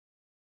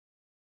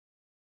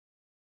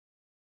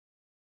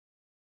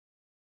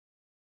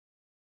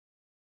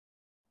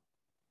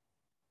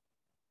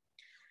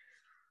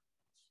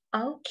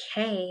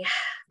Okay,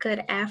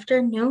 good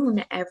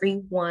afternoon,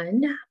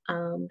 everyone.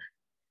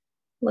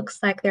 Looks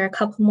like there are a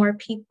couple more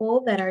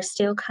people that are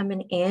still coming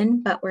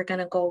in, but we're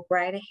going to go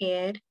right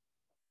ahead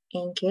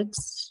and get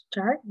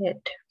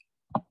started.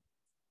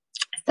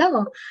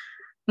 So,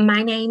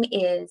 my name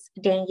is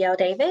Danielle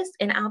Davis,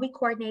 and I'll be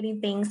coordinating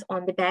things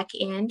on the back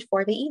end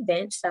for the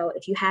event. So,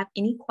 if you have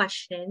any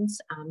questions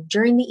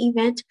during the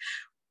event,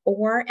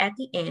 or at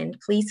the end,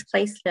 please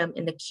place them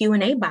in the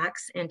Q&A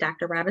box and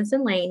Dr.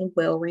 Robinson Lane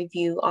will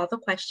review all the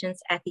questions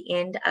at the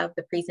end of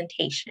the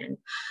presentation.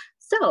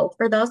 So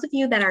for those of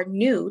you that are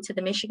new to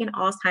the Michigan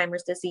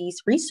Alzheimer's Disease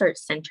Research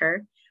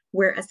Center,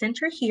 we're a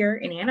center here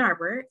in Ann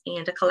Arbor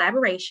and a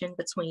collaboration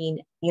between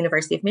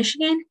University of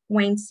Michigan,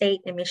 Wayne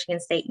State, and Michigan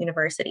State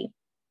University.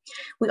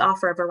 We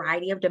offer a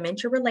variety of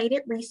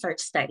dementia-related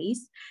research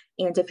studies.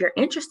 And if you're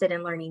interested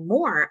in learning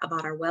more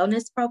about our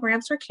wellness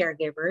programs for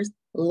caregivers,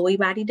 Lewy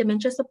body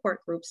dementia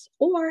support groups,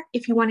 or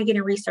if you want to get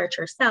in research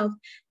yourself,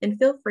 then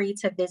feel free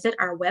to visit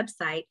our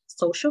website,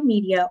 social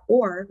media,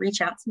 or reach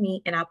out to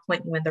me and I'll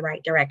point you in the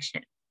right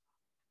direction.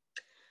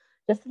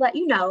 Just to let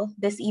you know,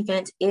 this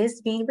event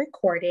is being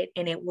recorded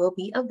and it will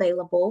be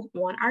available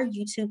on our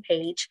YouTube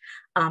page.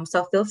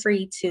 So feel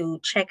free to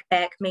check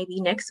back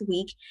maybe next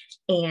week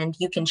and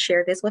you can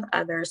share this with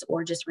others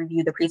or just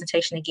review the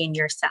presentation again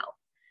yourself.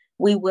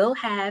 We will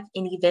have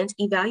an event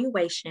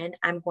evaluation.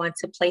 I'm going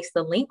to place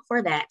the link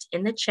for that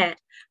in the chat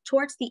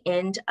towards the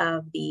end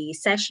of the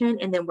session.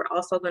 And then we're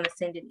also going to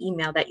send an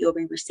email that you'll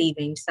be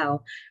receiving.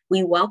 So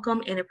we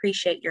welcome and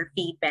appreciate your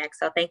feedback.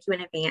 So thank you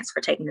in advance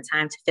for taking the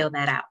time to fill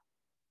that out.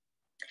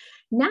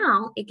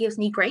 Now, it gives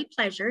me great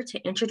pleasure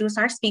to introduce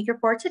our speaker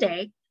for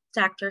today,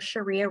 Dr.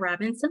 Sheria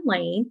Robinson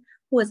Lane,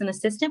 who is an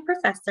assistant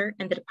professor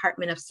in the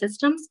Department of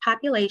Systems,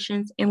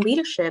 Populations, and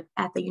Leadership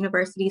at the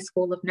University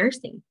School of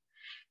Nursing.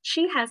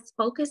 She has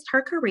focused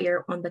her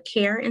career on the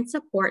care and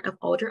support of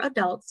older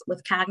adults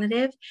with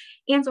cognitive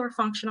and/or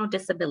functional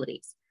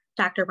disabilities.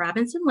 Dr.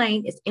 Robinson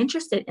Lane is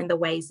interested in the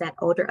ways that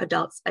older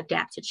adults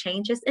adapt to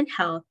changes in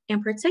health,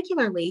 and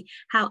particularly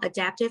how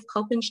adaptive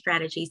coping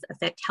strategies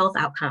affect health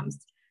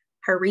outcomes.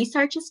 Her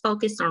research is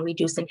focused on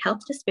reducing health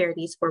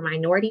disparities for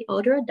minority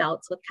older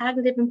adults with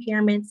cognitive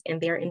impairments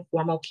and their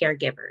informal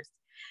caregivers.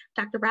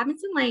 Dr.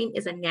 Robinson Lane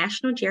is a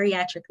national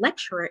geriatric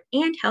lecturer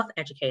and health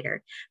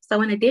educator.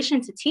 So in addition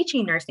to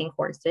teaching nursing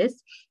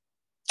courses,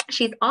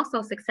 she's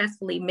also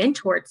successfully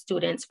mentored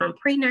students from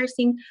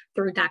pre-nursing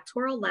through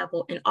doctoral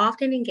level and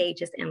often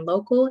engages in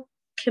local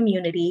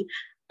community,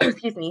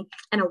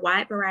 and a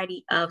wide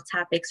variety of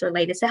topics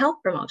related to health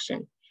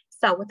promotion.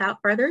 So without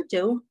further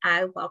ado,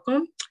 I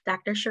welcome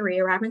Dr.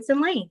 Sheria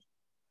Robinson Lane.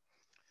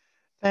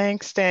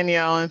 Thanks,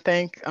 Danielle, and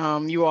thank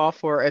you all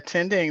for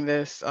attending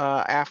this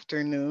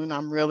afternoon.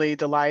 I'm really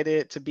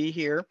delighted to be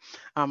here.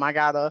 I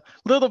got a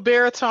little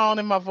baritone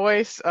in my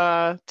voice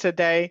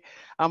today.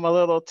 I'm a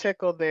little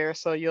tickled there,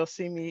 so you'll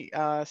see me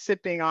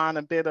sipping on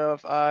a bit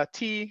of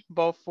tea,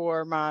 both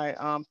for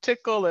my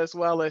tickle as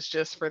well as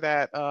just for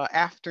that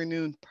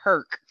afternoon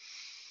perk.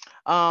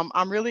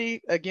 I'm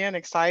really, again,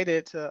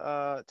 excited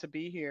to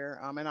be here,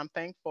 and I'm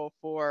thankful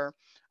for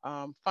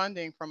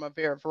funding from a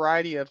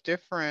variety of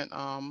different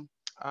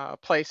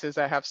places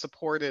that have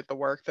supported the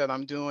work that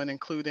I'm doing,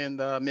 including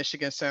the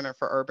Michigan Center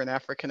for Urban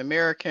African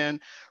American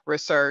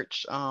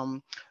Research,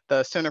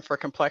 the Center for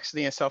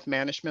Complexity and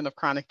Self-Management of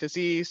Chronic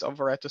Disease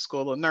over at the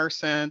School of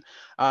Nursing,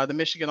 the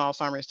Michigan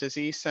Alzheimer's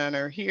Disease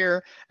Center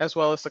here, as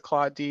well as the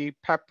Claude D.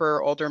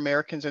 Pepper Older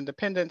Americans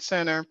Independent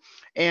Center,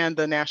 and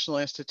the National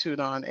Institute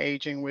on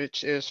Aging,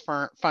 which is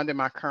funding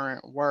my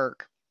current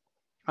work.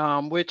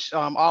 Which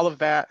all of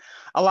that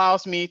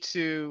allows me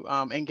to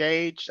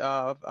engage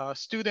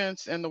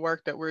students in the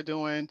work that we're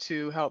doing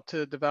to help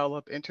to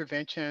develop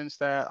interventions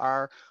that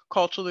are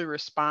culturally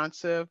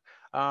responsive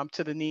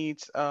to the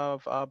needs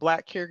of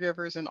Black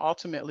caregivers, and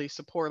ultimately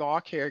support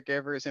all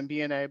caregivers in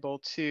being able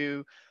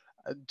to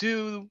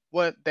do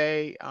what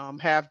they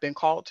have been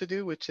called to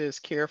do, which is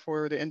care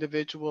for the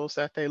individuals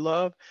that they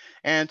love,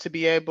 and to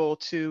be able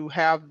to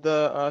have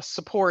the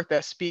support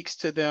that speaks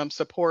to them,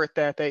 support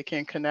that they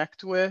can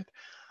connect with,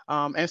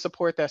 and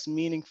support that's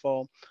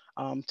meaningful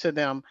to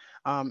them.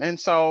 And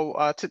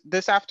so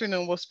this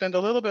afternoon, we'll spend a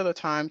little bit of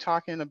time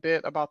talking a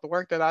bit about the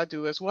work that I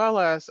do, as well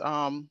as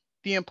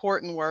the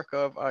important work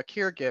of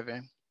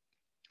caregiving.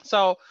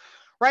 So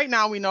right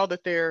now, we know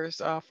that there's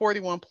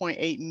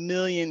 41.8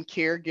 million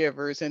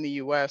caregivers in the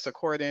US,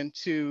 according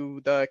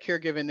to the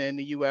Caregiving in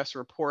the US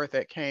report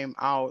that came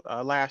out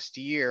last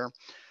year.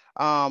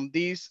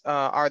 These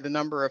are the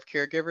number of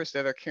caregivers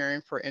that are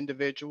caring for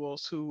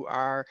individuals who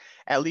are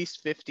at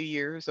least 50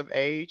 years of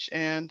age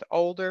and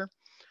older.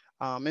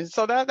 And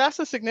so that's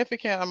a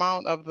significant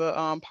amount of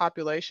the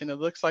population. It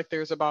looks like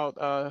there's about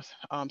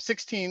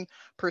 16%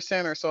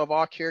 or so of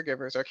all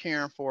caregivers are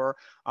caring for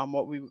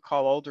what we would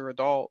call older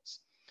adults.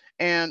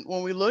 And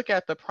when we look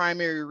at the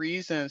primary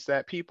reasons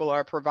that people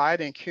are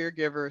providing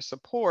caregiver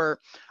support,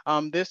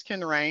 this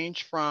can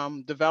range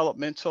from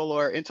developmental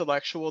or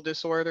intellectual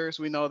disorders.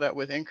 We know that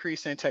with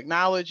increasing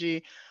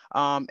technology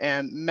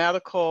and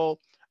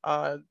medical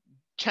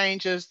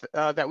changes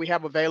that we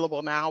have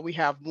available now, we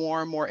have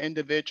more and more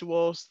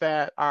individuals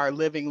that are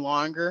living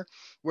longer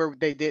where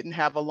they didn't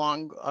have a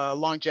long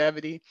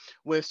longevity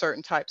with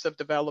certain types of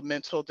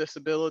developmental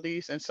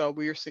disabilities. And so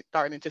we're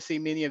starting to see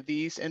many of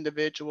these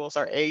individuals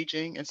are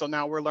aging. And so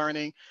now we're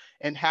learning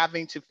and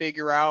having to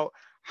figure out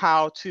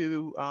how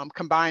to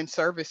combine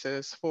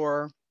services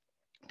for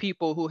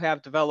people who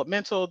have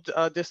developmental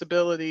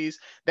disabilities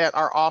that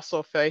are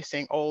also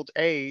facing old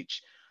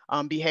age.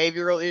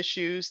 Behavioral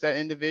issues that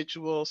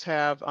individuals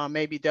have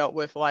maybe dealt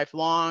with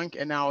lifelong.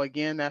 And now,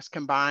 again, that's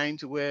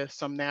combined with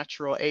some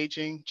natural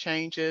aging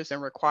changes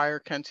and require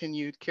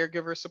continued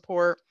caregiver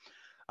support.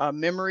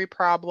 Memory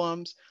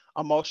problems,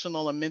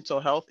 emotional and mental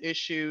health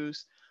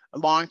issues,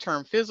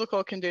 long-term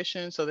physical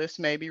conditions. So this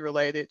may be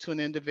related to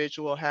an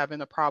individual having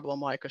a problem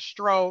like a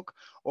stroke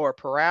or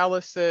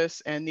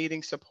paralysis and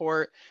needing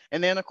support.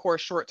 And then of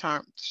course,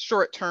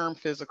 short-term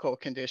physical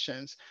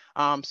conditions.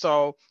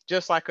 So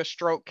just like a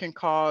stroke can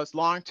cause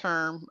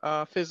long-term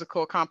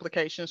physical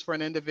complications for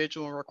an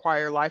individual and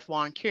require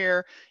lifelong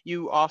care,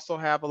 you also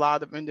have a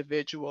lot of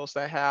individuals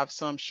that have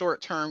some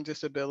short-term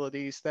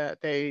disabilities that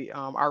they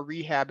are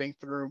rehabbing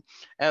through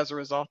as a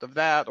result of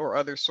that or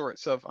other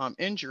sorts of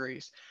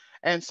injuries.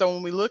 And so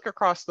when we look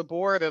across the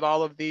board at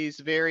all of these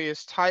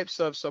various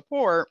types of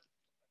support,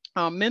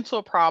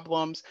 mental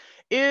problems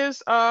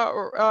is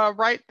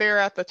right there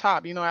at the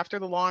top. You know, after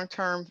the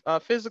long-term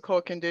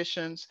physical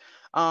conditions,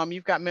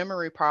 you've got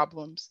memory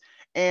problems.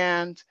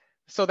 And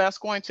so that's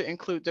going to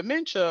include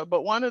dementia.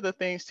 But one of the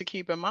things to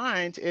keep in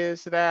mind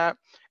is that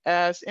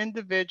as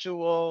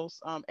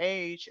individuals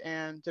age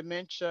and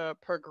dementia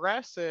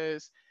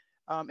progresses,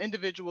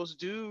 individuals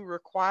do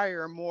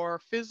require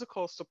more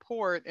physical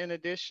support in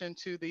addition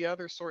to the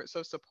other sorts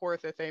of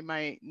support that they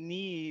might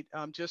need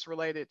just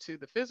related to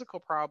the physical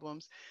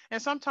problems.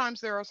 And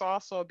sometimes there is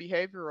also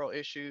behavioral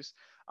issues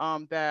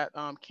that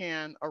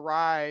can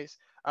arise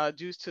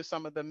due to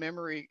some of the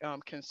memory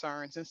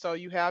concerns. And so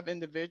you have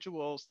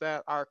individuals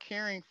that are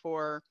caring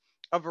for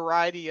a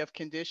variety of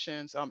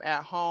conditions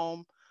at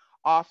home,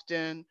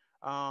 often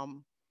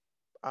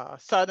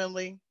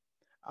suddenly,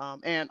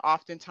 and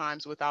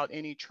oftentimes without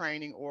any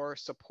training or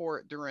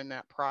support during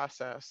that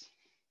process.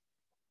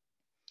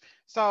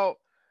 So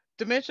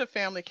dementia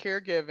family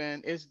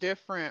caregiving is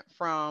different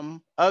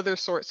from other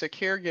sorts of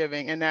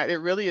caregiving in that it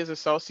really is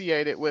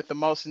associated with the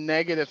most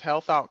negative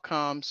health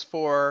outcomes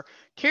for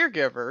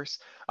caregivers.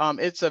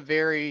 It's a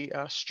very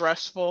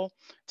stressful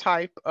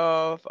type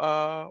of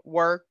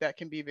work that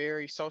can be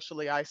very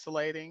socially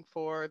isolating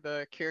for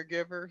the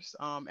caregivers,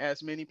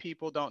 as many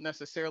people don't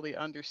necessarily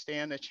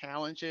understand the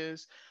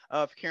challenges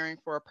of caring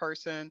for a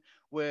person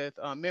with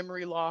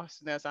memory loss.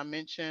 And as I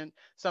mentioned,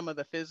 some of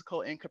the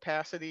physical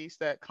incapacities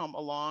that come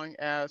along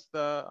as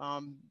the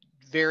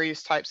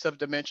various types of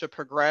dementia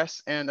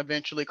progress and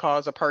eventually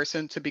cause a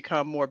person to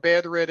become more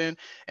bedridden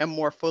and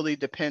more fully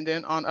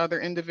dependent on other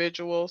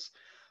individuals.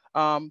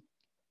 Um,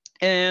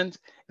 and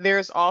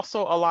there's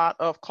also a lot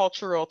of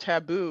cultural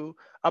taboo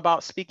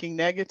about speaking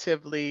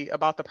negatively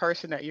about the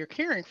person that you're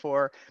caring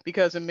for,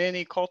 because in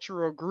many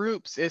cultural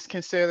groups, it's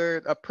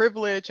considered a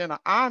privilege and an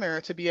honor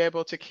to be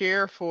able to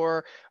care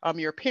for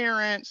your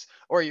parents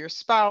or your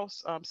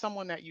spouse,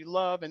 someone that you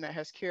love and that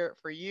has cared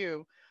for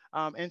you.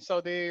 And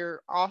so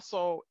there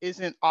also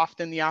isn't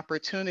often the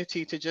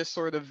opportunity to just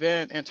sort of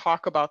vent and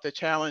talk about the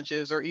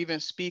challenges or even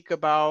speak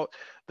about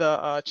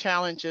the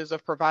challenges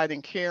of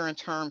providing care in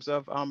terms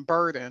of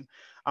burden,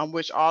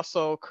 which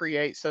also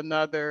creates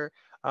another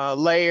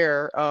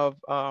layer of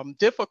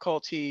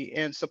difficulty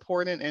in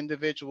supporting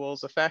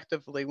individuals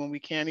effectively when we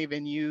can't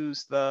even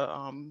use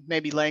the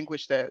maybe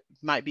language that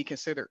might be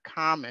considered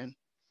common.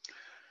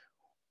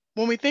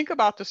 When we think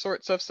about the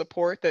sorts of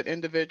support that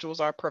individuals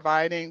are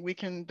providing, we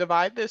can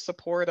divide this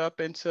support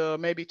up into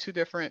maybe two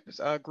different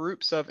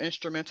groups of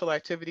instrumental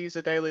activities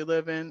of daily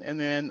living and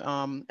then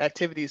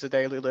activities of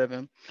daily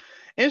living.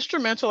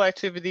 Instrumental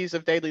activities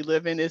of daily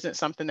living isn't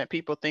something that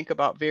people think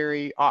about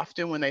very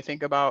often when they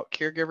think about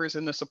caregivers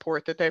and the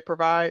support that they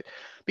provide,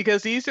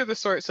 because these are the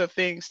sorts of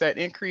things that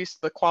increase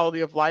the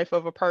quality of life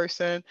of a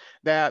person,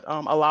 that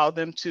allow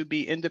them to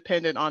be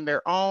independent on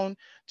their own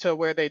to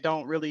where they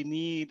don't really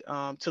need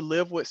to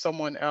live with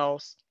someone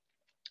else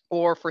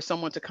or for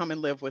someone to come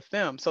and live with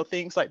them. So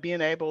things like being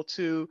able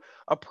to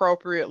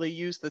appropriately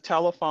use the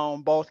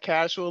telephone, both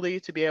casually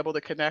to be able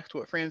to connect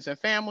with friends and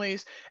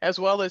families, as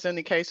well as in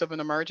the case of an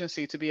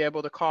emergency to be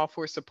able to call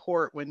for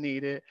support when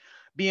needed.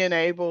 Being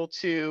able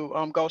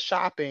to go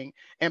shopping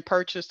and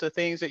purchase the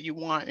things that you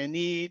want and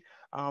need.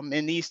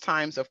 In these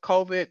times of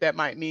COVID, that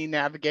might mean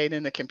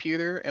navigating the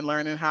computer and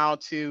learning how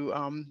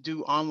to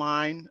do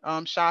online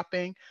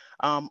shopping,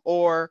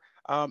 or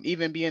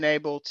even being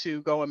able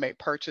to go and make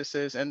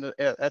purchases at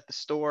the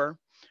store,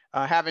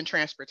 having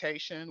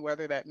transportation,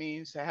 whether that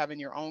means having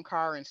your own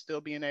car and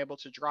still being able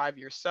to drive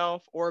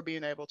yourself, or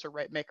being able to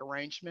make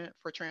arrangement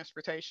for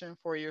transportation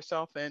for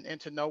yourself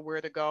and to know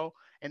where to go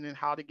and then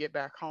how to get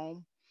back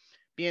home,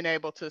 being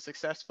able to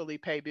successfully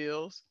pay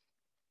bills,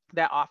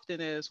 That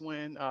often is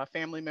when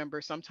family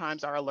members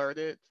sometimes are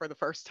alerted for the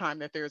first time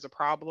that there's a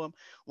problem,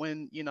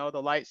 when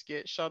the lights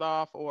get shut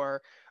off,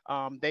 or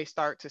they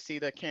start to see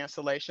the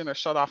cancellation or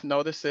shut off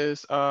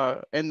notices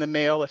in the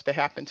mail if they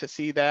happen to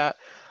see that,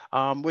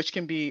 which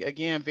can be,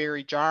 again,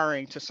 very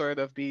jarring to sort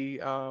of be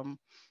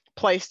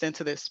placed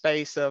into this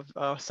space of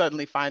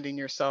suddenly finding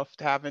yourself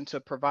having to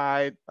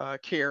provide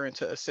care and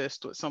to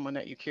assist with someone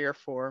that you care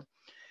for.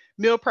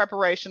 Meal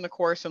preparation, of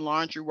course, and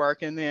laundry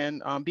work, and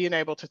then being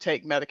able to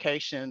take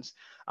medications,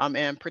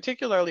 and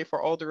particularly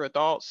for older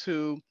adults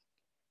who,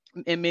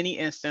 in many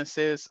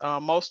instances,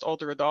 most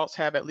older adults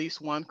have at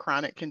least one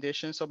chronic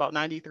condition. So about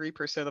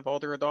 93% of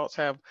older adults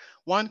have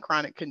one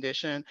chronic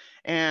condition,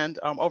 and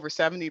over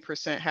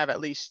 70% have at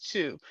least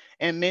two,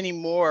 and many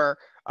more,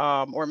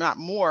 or not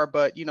more,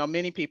 but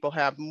many people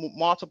have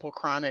multiple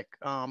chronic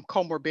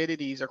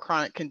comorbidities or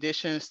chronic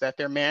conditions that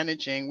they're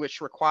managing, which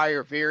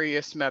require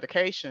various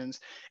medications.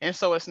 And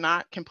so it's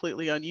not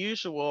completely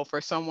unusual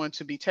for someone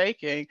to be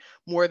taking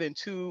more than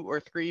 2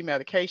 or 3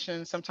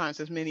 medications, sometimes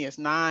as many as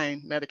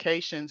 9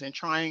 medications, and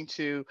trying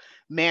to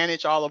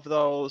manage all of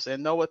those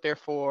and know what they're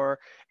for,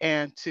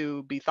 and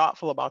to be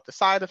thoughtful about the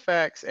side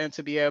effects, and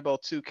to be able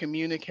to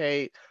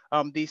communicate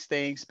these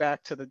things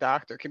back to the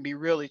doctor can be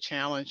really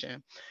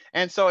challenging.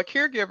 And so a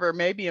caregiver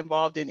may be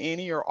involved in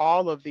any or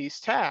all of these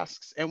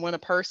tasks. And when a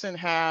person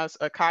has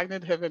a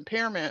cognitive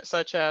impairment,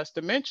 such as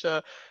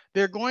dementia,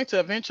 they're going to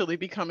eventually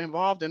become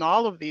involved in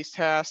all of these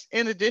tasks,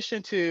 in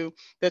addition to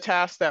the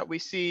tasks that we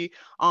see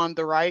on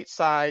the right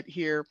side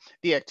here,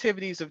 the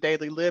activities of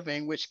daily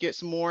living, which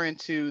gets more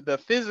into the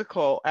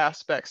physical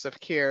aspects of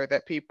care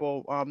that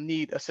people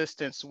need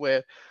assistance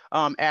with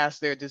as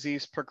their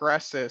disease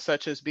progresses,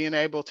 such as being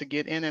able to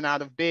get in and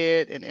out of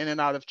bed and in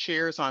and out of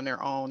chairs on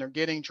their own, or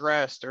getting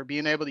dressed, or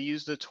being able to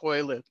use the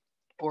toilet,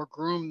 or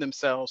groom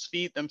themselves,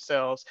 feed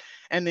themselves,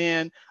 and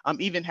then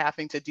even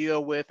having to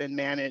deal with and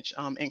manage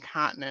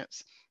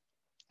incontinence.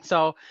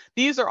 So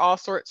these are all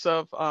sorts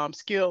of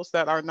skills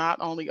that are not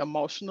only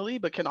emotionally,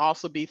 but can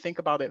also be, think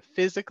about it,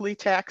 physically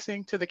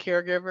taxing to the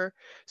caregiver.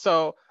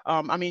 So,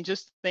 I mean,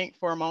 just think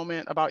for a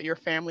moment about your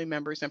family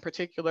members, and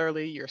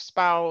particularly your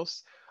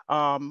spouse,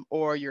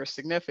 or your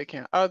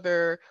significant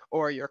other,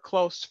 or your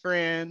close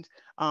friend,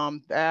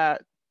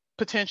 that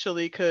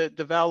potentially could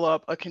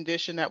develop a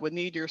condition that would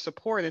need your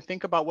support, and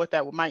think about what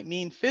that might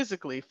mean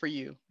physically for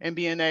you, and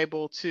being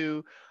able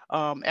to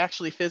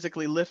actually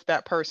physically lift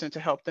that person to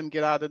help them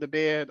get out of the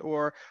bed,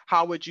 or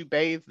how would you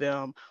bathe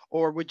them,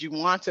 or would you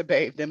want to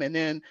bathe them, and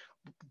then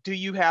do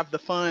you have the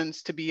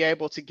funds to be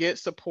able to get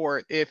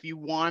support if you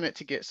wanted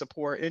to get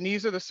support? And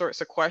these are the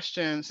sorts of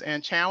questions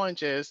and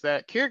challenges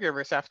that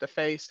caregivers have to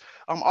face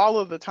all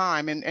of the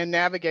time, and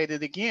navigate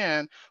it,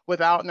 again,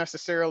 without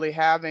necessarily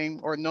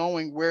having or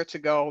knowing where to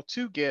go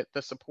to get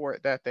the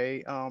support that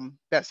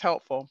that's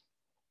helpful.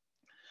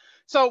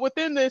 So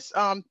within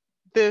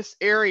this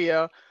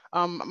area,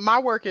 my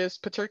work is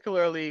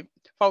particularly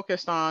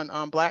focused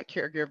on Black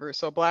caregivers,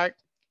 so Black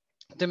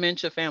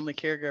dementia family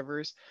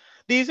caregivers.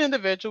 These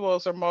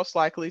individuals are most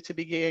likely to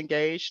be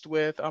engaged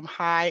with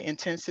high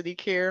intensity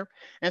care.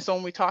 And so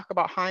when we talk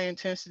about high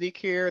intensity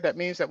care, that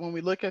means that when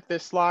we look at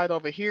this slide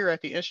over here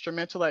at the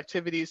instrumental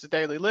activities of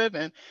daily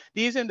living,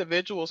 these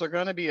individuals are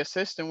going to be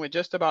assisting with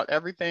just about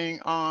everything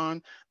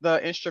on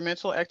the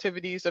instrumental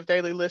activities of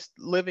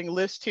living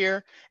list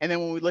here. And then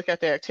when we look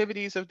at the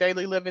activities of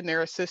daily living,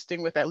 they're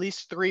assisting with at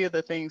least 3 of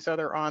the things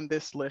that are on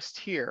this list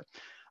here.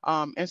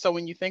 And so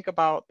when you think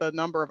about the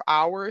number of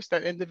hours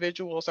that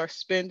individuals are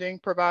spending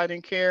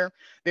providing care,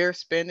 they're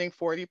spending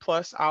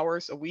 40+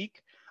 hours a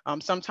week,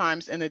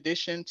 sometimes in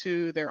addition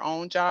to their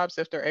own jobs,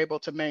 if they're able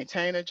to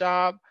maintain a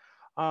job.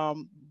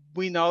 Um,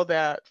 we know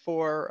that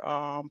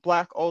for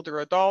Black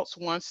older adults,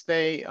 once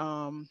they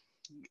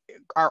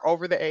are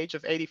over the age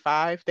of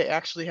 85, they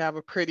actually have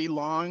a pretty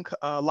long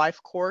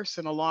life course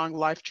and a long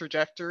life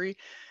trajectory.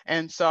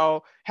 And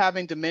so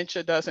having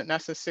dementia doesn't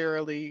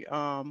necessarily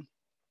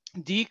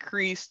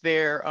decrease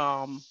their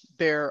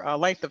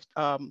length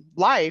of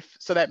life.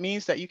 So that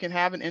means that you can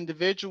have an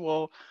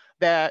individual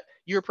that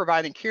you're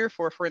providing care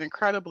for an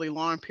incredibly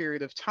long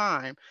period of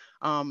time.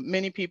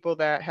 Many people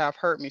that have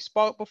heard me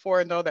spoke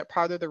before know that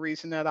part of the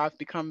reason that I've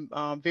become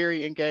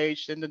very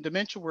engaged in the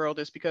dementia world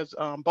is because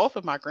both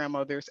of my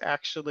grandmothers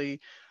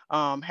actually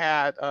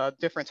had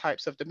different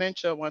types of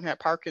dementia. One had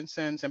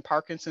Parkinson's and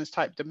Parkinson's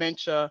type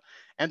dementia,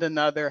 and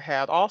another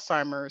had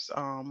Alzheimer's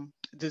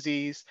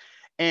disease.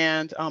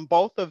 And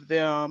both of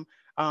them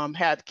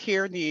had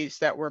care needs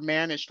that were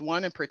managed.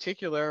 One in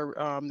particular,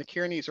 the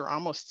care needs were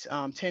almost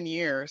 10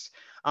 years,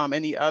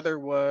 and the other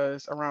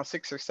was around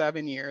 6 or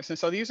 7 years. And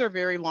so these are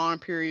very long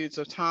periods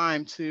of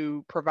time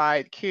to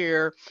provide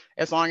care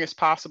as long as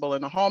possible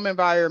in a home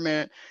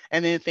environment,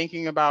 and then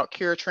thinking about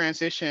care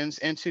transitions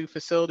into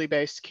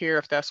facility-based care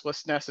if that's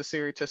what's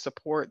necessary to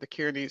support the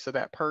care needs of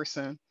that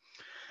person.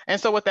 And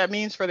so what that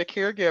means for the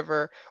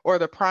caregiver or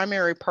the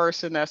primary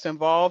person that's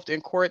involved in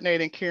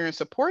coordinating care and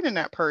supporting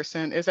that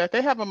person is that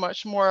they have a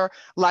much more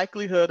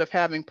likelihood of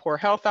having poor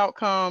health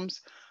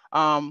outcomes,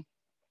 um,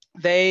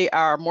 they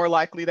are more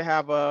likely to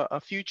have a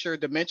future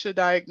dementia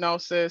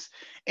diagnosis.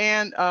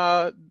 And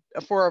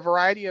for a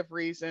variety of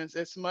reasons,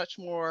 it's much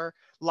more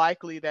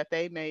likely that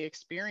they may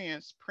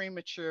experience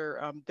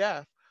premature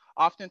death.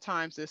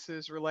 Oftentimes, this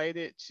is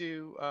related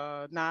to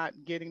not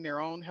getting their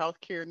own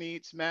healthcare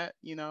needs met.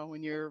 You know,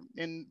 when you're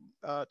in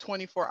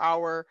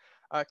 24-hour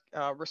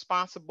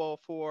responsible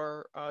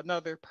for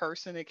another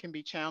person, it can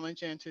be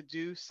challenging to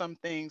do some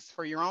things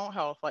for your own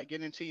health, like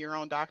getting to your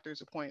own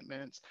doctor's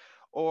appointments,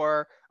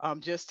 or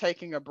just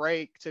taking a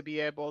break to be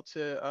able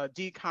to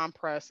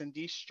decompress and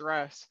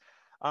de-stress,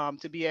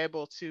 to be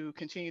able to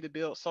continue to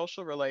build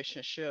social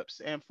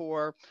relationships. And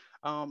for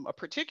a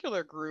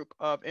particular group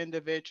of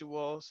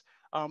individuals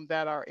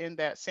that are in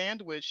that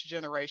sandwich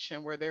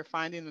generation, where they're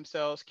finding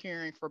themselves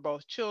caring for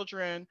both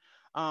children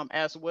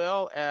as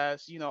well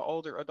as, you know,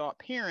 older adult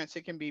parents,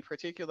 it can be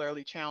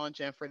particularly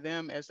challenging for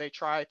them as they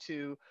try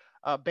to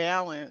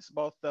balance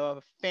both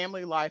the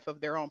family life of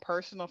their own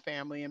personal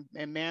family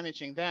and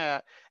managing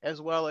that,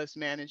 as well as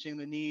managing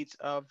the needs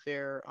of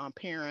their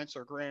parents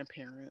or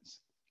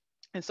grandparents.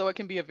 And so it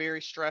can be a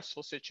very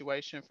stressful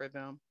situation for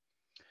them.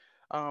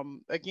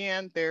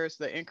 Again, there's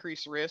the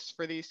increased risk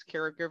for these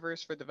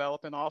caregivers for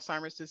developing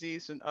Alzheimer's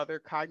disease and other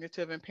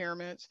cognitive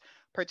impairments,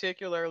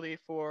 particularly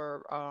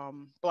for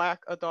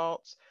Black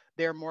adults.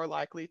 They're more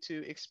likely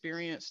to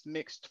experience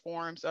mixed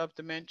forms of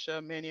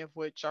dementia, many of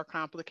which are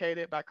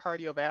complicated by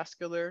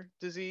cardiovascular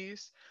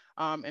disease.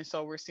 And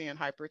so we're seeing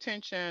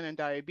hypertension and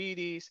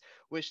diabetes,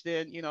 which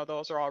then, you know,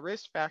 those are all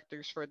risk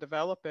factors for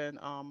developing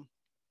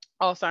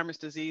Alzheimer's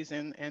disease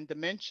and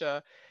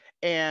dementia.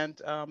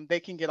 And they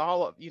can get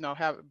all of, you know,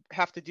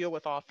 have to deal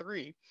with all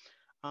three.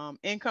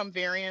 Income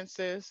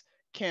variances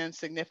can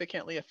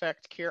significantly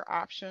affect care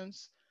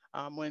options.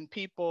 When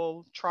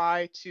people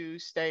try to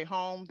stay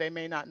home, they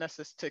may not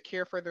necessarily to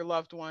care for their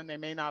loved one. They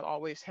may not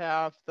always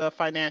have the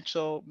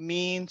financial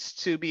means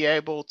to be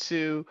able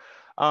to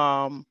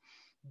um,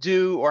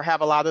 do or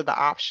have a lot of the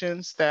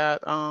options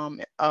that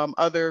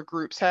other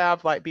groups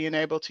have, like being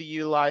able to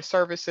utilize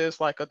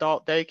services like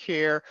adult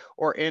daycare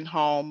or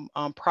in-home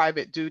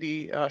private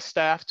duty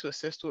staff to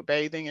assist with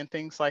bathing and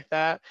things like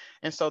that.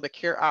 And so the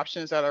care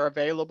options that are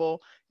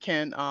available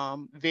can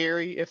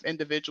vary if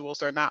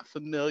individuals are not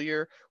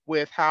familiar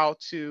with how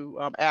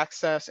to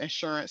access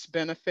insurance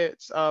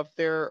benefits of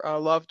their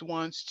loved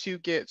ones to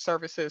get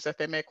services that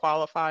they may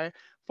qualify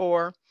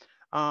for.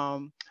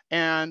 Um,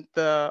 and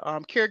the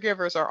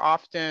caregivers are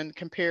often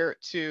compared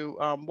to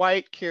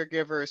white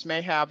caregivers,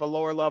 may have a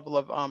lower level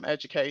of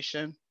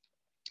education,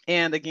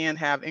 and again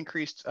have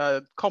increased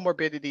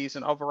comorbidities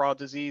and overall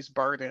disease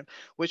burden,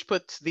 which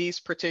puts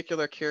these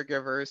particular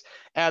caregivers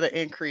at an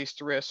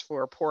increased risk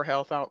for poor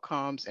health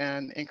outcomes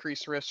and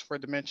increased risk for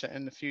dementia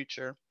in the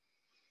future.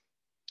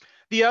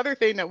 The other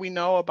thing that we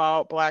know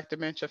about Black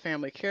dementia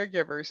family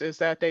caregivers is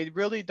that they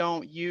really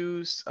don't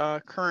use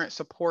current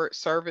support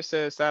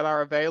services that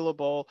are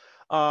available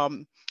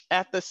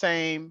at the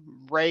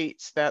same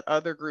rates that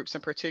other groups,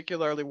 and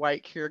particularly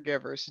white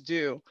caregivers,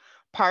 do.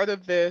 Part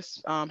of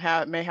this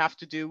may have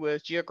to do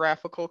with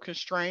geographical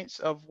constraints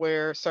of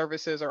where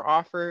services are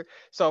offered.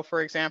 So,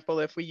 for example,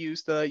 if we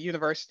use the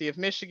University of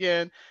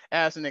Michigan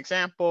as an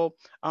example,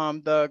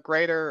 the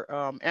greater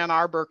Ann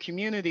Arbor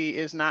community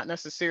is not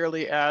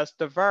necessarily as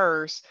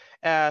diverse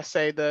as,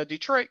 say, the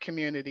Detroit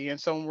community.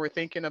 And so when we're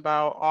thinking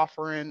about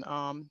offering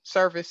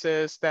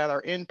services that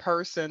are in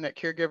person that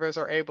caregivers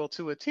are able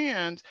to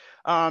attend,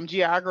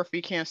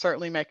 geography can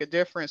certainly make a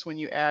difference when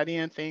you add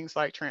in things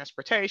like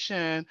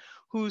transportation,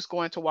 who's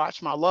going to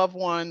watch my loved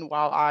one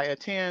while I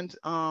attend,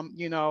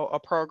 you know, a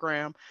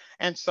program.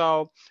 And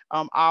so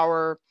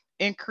our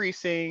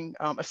increasing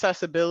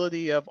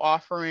accessibility of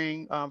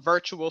offering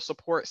virtual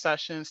support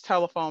sessions,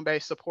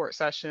 telephone-based support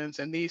sessions,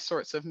 and these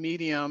sorts of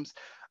mediums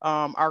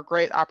are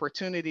great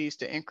opportunities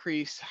to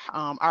increase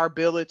our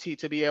ability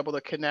to be able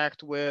to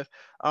connect with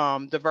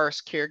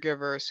diverse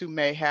caregivers who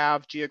may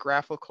have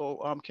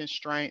geographical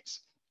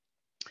constraints.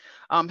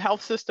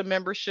 Health system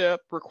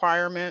membership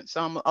requirements.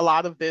 A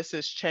lot of this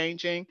is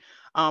changing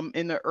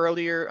in the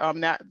earlier,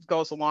 that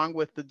goes along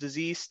with the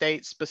disease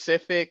state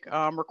specific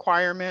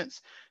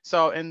requirements.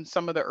 So in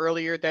some of the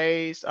earlier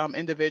days,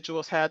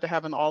 individuals had to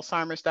have an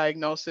Alzheimer's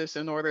diagnosis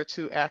in order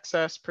to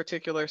access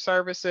particular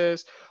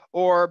services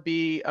or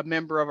be a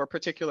member of a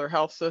particular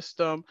health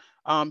system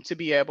to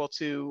be able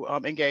to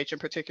engage in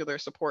particular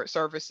support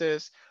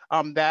services.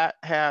 That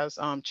has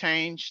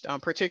changed,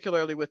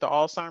 particularly with the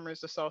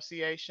Alzheimer's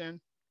Association.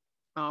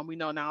 We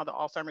know now the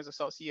Alzheimer's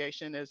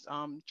Association is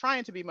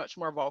trying to be much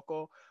more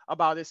vocal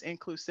about its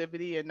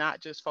inclusivity and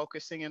not just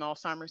focusing in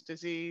Alzheimer's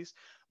disease,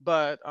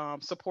 but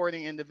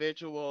supporting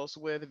individuals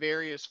with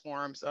various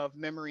forms of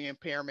memory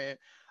impairment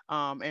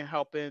and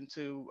helping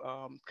to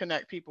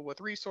connect people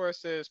with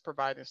resources,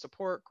 providing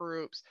support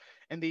groups,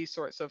 and these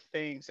sorts of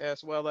things,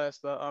 as well as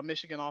the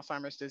Michigan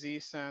Alzheimer's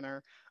Disease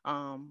Center,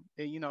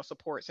 you know,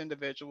 supports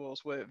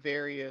individuals with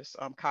various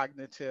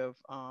cognitive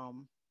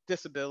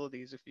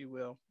disabilities, if you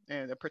will,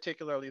 and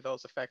particularly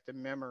those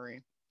affecting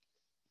memory.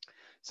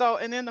 So,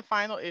 and then the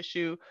final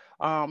issue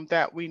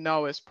that we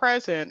know is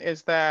present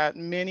is that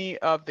many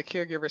of the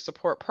caregiver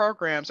support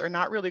programs are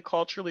not really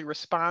culturally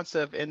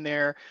responsive in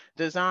their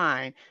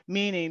design,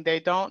 meaning they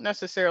don't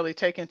necessarily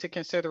take into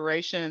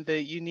consideration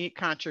the unique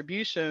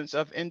contributions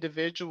of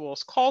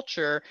individuals'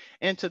 culture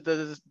into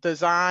the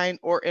design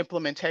or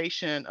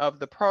implementation of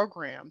the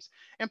programs.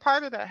 And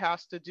part of that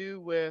has to do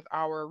with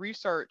our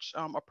research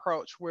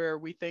approach, where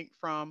we think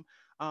from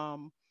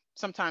um,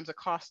 sometimes a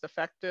cost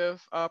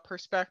effective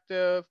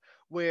perspective,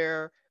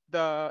 where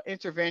the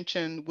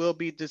intervention will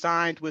be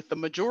designed with the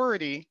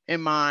majority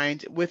in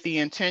mind, with the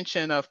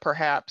intention of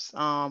perhaps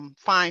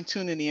fine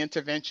tuning the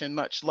intervention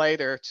much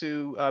later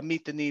to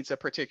meet the needs of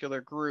particular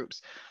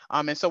groups.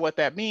 And so what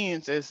that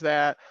means is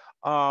that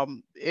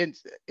um, in,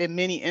 in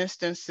many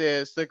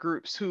instances, the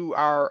groups who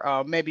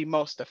are maybe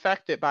most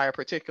affected by a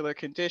particular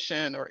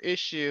condition or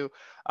issue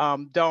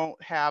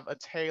don't have a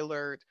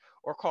tailored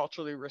or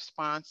culturally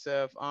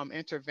responsive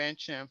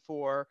intervention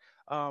for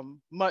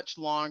much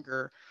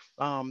longer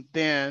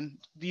than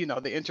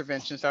the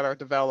interventions that are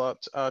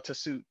developed to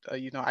suit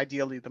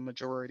ideally the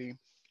majority.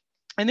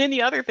 And then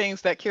the other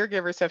things that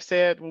caregivers have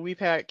said when we've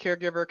had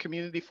caregiver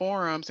community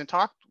forums and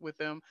talked with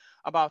them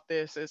about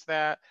this is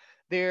that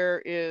there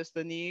is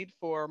the need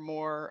for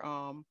more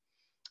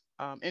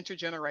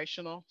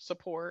intergenerational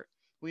support.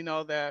 We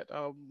know that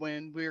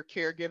when we're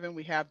caregiving,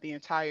 we have the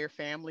entire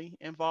family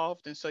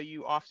involved. And so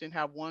you often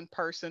have one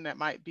person that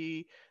might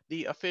be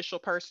the official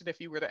person,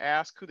 if you were to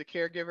ask who the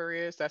caregiver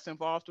is that's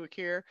involved with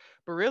care,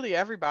 but really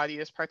everybody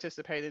is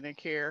participating in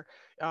care.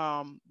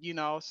 The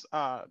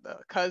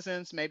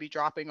cousins may be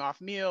dropping off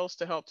meals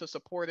to help to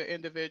support an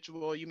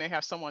individual. You may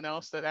have someone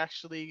else that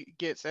actually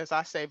gets, as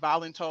I say,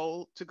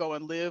 voluntold to go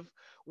and live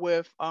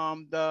with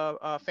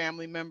the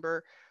family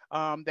member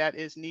that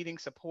is needing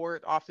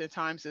support.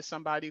 Oftentimes is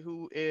somebody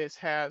who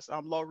has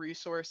low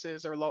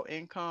resources or low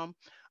income.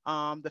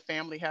 The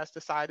family has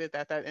decided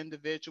that that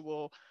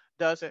individual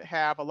doesn't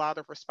have a lot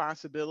of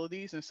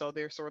responsibilities, and so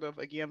they're sort of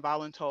again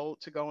voluntold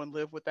to go and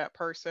live with that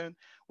person,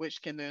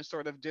 which can then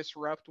sort of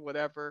disrupt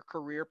whatever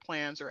career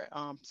plans or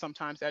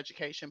sometimes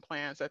education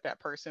plans that that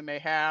person may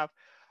have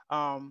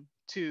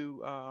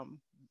to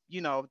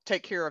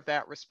take care of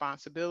that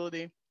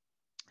responsibility.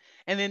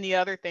 And then the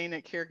other thing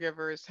that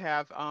caregivers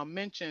have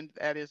mentioned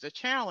that is a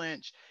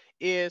challenge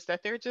is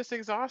that they're just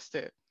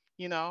exhausted,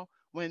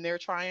 when they're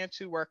trying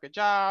to work a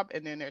job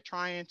and then they're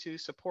trying to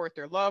support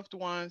their loved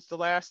ones. The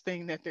last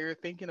thing that they're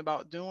thinking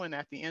about doing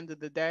at the end of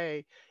the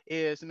day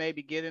is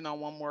maybe getting on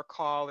one more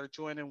call or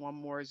joining one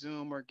more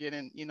Zoom or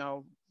getting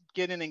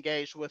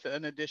engaged with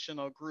an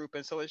additional group.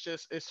 And so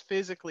it's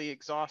physically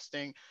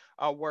exhausting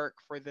work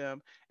for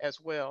them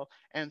as well.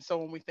 And so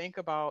when we think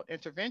about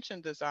intervention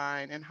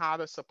design and how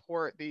to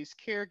support these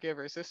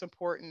caregivers, it's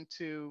important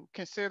to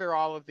consider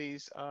all of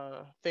these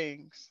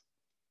things.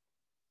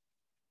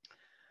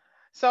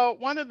 So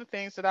one of the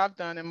things that I've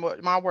done and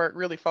what my work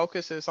really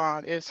focuses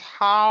on is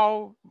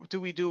how do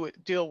we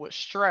deal with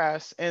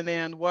stress, and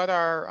then what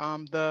are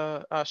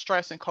the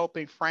stress and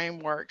coping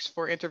frameworks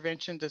for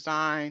intervention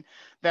design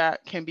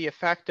that can be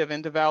effective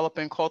in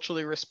developing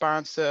culturally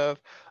responsive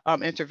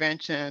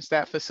interventions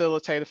that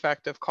facilitate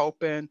effective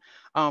coping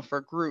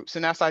for groups.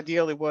 And that's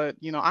ideally what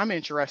I'm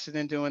interested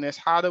in doing, is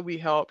how do we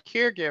help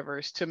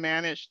caregivers to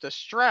manage the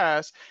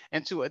stress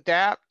and to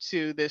adapt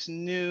to this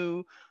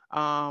new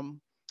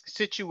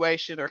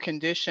situation or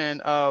condition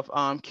of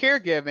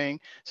caregiving,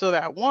 so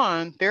that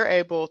one, they're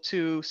able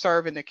to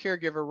serve in the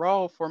caregiver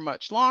role for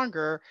much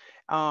longer,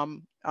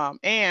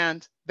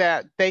 and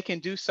that they can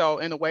do so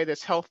in a way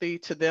that's healthy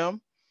to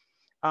them,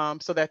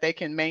 so that they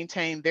can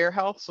maintain their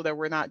health, so that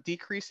we're not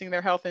decreasing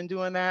their health in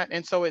doing that.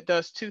 And so it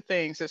does two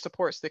things. It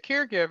supports the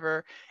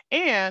caregiver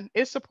and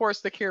it supports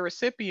the care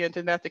recipient,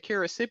 and that the care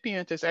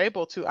recipient is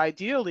able to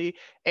ideally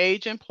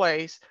age in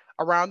place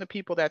around the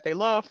people that they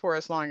love for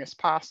as long as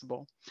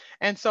possible.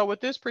 And so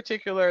with this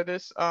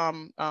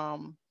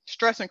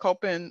stress and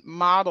coping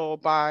model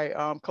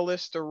by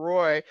Callista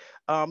Roy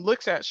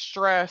looks at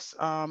stress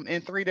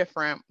in three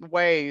different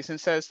ways, and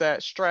says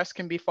that stress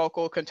can be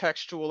focal,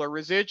 contextual, or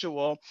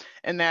residual,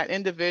 and that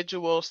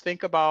individuals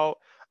think about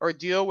or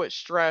deal with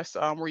stress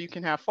where you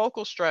can have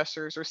focal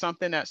stressors, or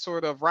something that's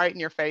sort of right in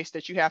your face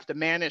that you have to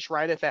manage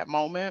right at that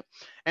moment.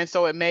 And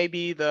so it may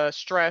be the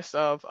stress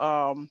of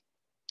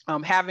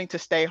having to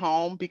stay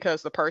home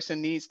because the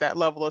person needs that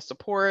level of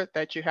support,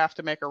 that you have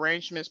to make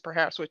arrangements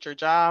perhaps with your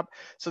job.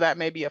 So that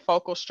may be a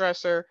focal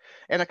stressor.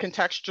 And a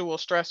contextual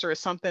stressor is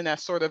something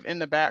that's sort of in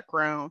the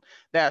background,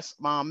 that's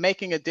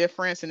making a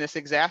difference, and it's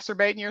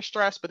exacerbating your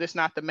stress, but it's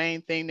not the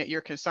main thing that you're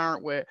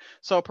concerned with.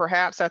 So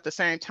perhaps at the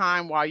same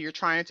time, while you're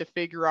trying to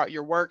figure out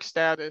your work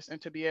status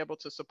and to be able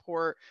to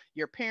support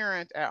your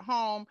parent at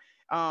home,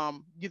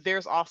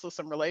 there's also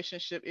some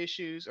relationship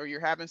issues, or you're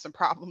having some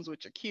problems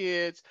with your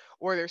kids,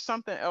 or there's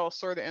something else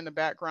sort of in the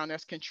background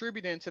that's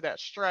contributing to that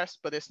stress,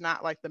 but it's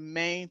not like the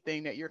main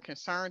thing that you're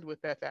concerned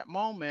with at that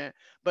moment,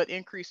 but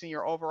increasing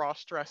your overall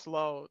stress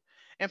load.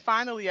 And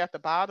finally, at the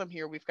bottom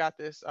here, we've got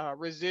this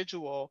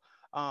residual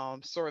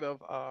sort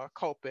of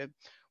coping,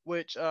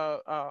 which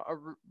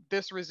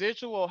this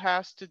residual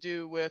has to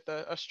do with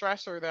a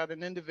stressor that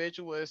an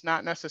individual is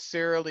not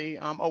necessarily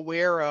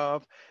aware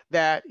of,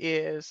 that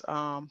is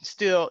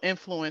still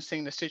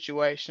influencing the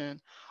situation.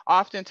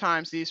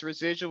 Oftentimes, these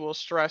residual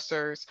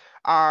stressors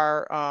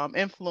are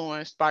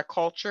influenced by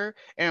culture,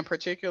 and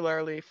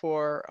particularly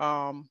for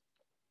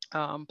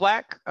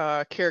Black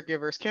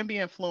caregivers can be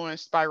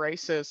influenced by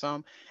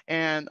racism,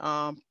 and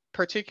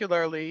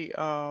particularly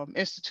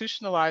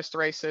institutionalized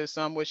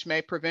racism, which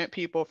may prevent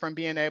people from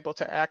being able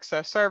to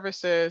access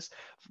services,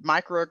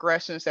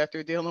 microaggressions that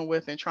they're dealing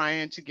with and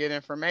trying to get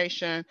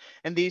information,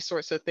 and these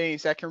sorts of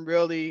things that can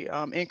really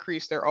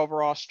increase their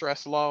overall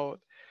stress load.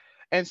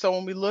 And so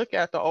when we look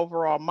at the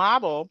overall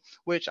model,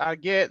 which I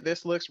get,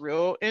 this looks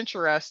real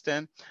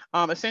interesting.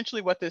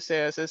 Essentially what this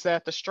is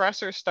that the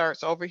stressor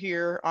starts over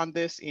here on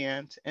this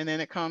end, and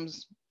then it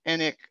comes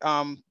and it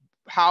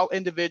how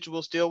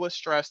individuals deal with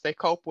stress, they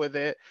cope with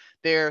it.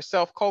 Their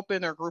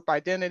self-coping or group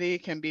identity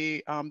can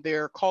be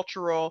their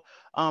cultural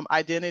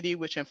identity,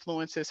 which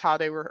influences how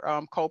they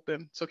were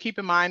coping. So keep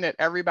in mind that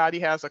everybody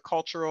has a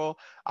cultural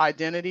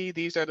identity.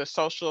 These are the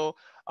social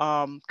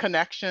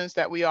connections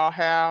that we all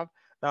have,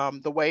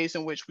 the ways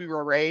in which we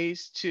were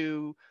raised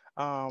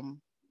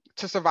um,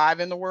 to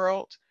survive in the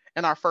world.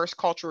 And our first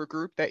cultural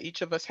group that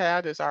each of us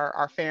had is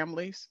our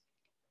families.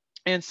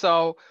 And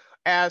so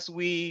as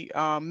we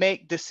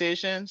make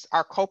decisions,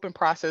 our coping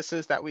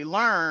processes that we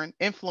learn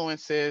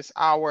influences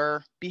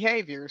our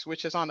behaviors,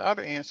 which is on the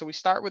other end. So we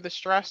start with a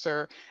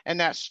stressor,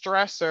 and that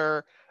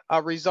stressor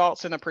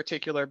results in a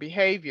particular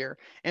behavior.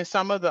 And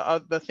some of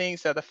the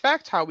things that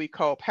affect how we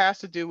cope has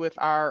to do with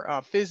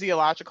our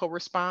physiological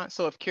response.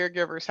 So if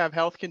caregivers have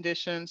health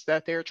conditions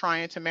that they're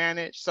trying to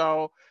manage,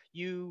 so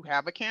you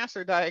have a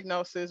cancer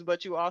diagnosis,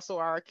 but you also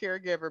are a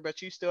caregiver,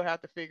 but you still have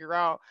to figure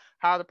out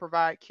how to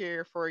provide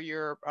care for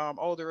your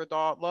older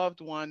adult loved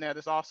one that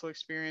is also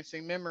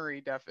experiencing memory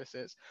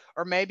deficits.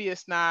 Or maybe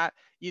it's not,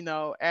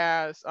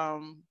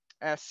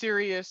 as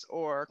serious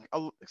or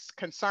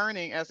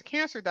concerning as a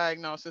cancer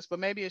diagnosis, but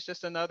maybe it's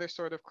just another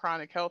sort of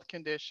chronic health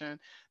condition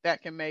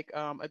that can make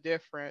a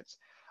difference.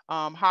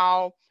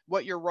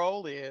 What your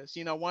role is.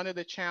 One of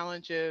the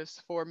challenges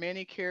for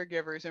many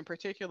caregivers, and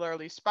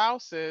particularly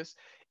spouses,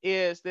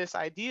 is this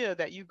idea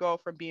that you go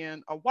from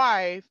being a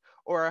wife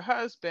or a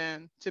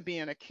husband to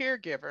being a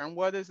caregiver. And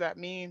what does that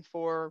mean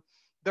for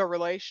the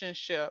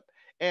relationship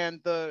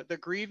and the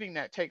grieving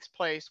that takes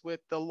place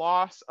with the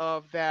loss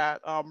of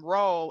that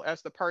role,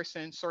 as the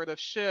person sort of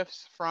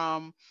shifts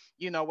from,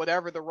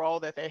 whatever the role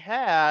that they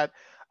had,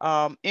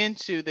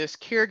 into this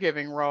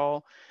caregiving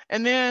role.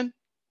 And then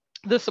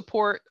the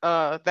support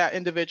that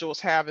individuals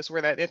have is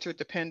where that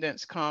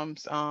interdependence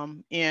comes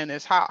in,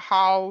 is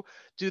how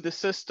do the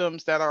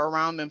systems that are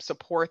around them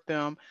support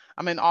them.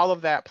 I mean, all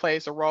of that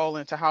plays a role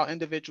into how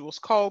individuals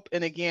cope,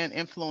 and again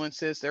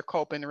influences their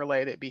coping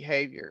related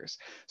behaviors.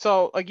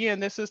 So again,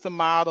 this is the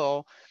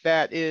model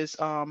that is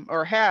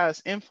or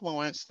has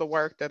influenced the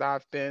work that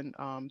I've been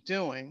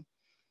doing.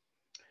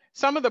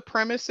 Some of the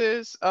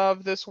premises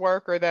of this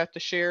work are that the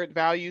shared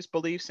values,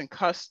 beliefs, and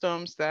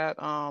customs that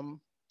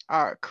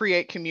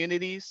create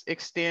communities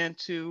extend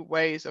to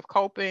ways of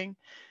coping.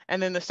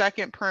 And then the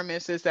second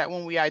premise is that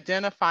when we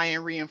identify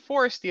and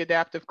reinforce the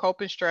adaptive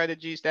coping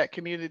strategies that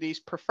communities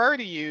prefer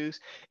to use,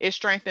 it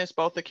strengthens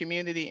both the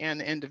community and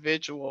the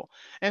individual.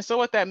 And so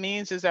what that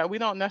means is that we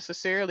don't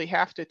necessarily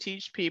have to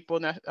teach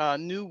people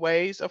new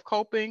ways of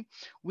coping.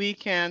 We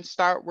can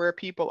start where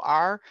people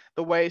are,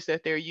 the ways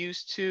that they're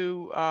used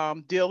to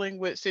dealing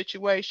with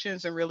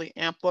situations, and really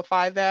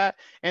amplify that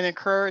and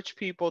encourage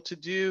people to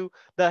do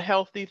the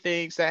healthy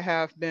things that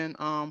have been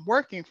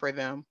working for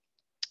them.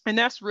 And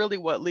that's really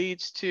what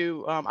leads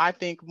to, I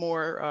think,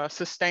 more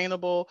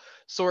sustainable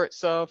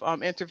sorts of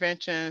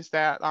interventions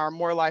that are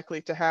more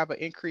likely to have an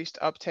increased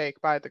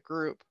uptake by the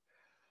group.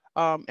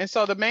 And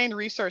so the main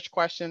research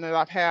question that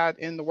I've had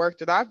in the work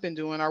that I've been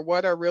doing are,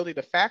 what are really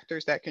the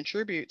factors that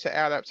contribute to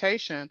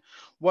adaptation?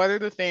 What are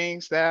the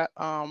things that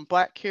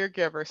Black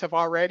caregivers have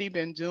already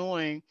been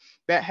doing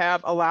that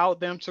have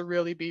allowed them to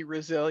really be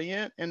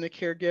resilient in the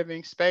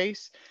caregiving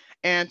space,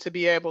 and to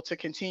be able to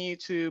continue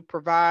to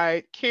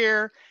provide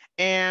care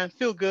and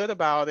feel good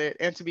about it,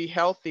 and to be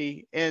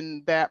healthy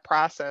in that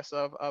process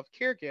of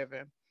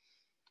caregiving?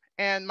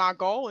 And my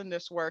goal in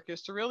this work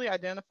is to really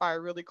identify a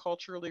really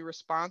culturally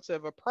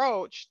responsive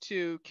approach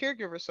to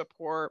caregiver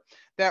support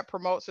that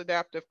promotes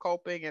adaptive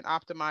coping and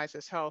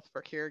optimizes health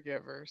for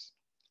caregivers.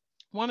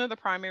 One of the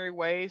primary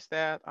ways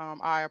that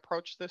I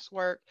approach this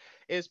work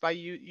is by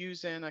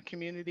using a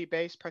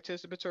community-based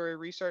participatory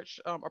research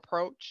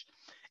approach.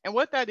 And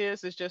what that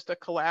is just a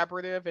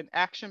collaborative and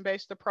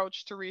action-based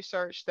approach to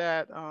research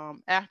that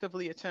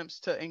actively attempts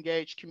to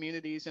engage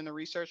communities in the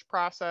research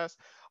process,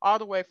 all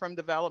the way from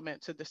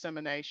development to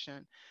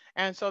dissemination.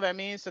 And so that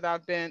means that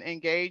I've been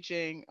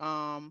engaging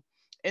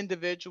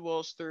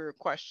individuals through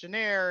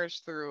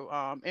questionnaires, through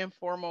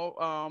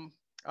informal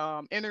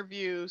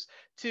interviews,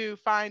 to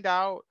find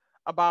out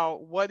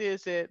about what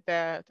is it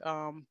that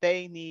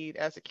they need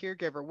as a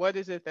caregiver. What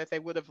is it that they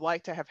would have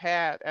liked to have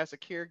had as a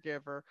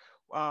caregiver?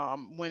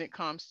 when it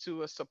comes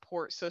to a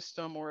support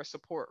system or a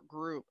support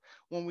group.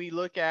 When we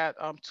look at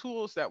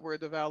tools that we're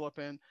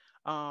developing,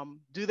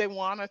 do they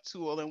want a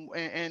tool?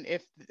 And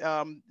if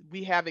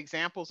we have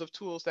examples of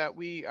tools that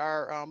we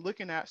are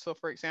looking at. So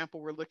for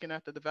example, we're looking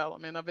at the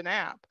development of an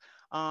app.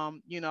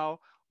 You know,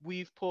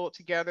 we've pulled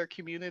together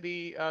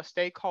community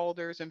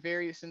stakeholders and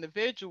various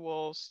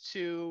individuals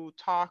to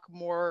talk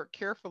more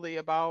carefully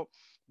about,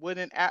 would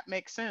an app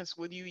make sense?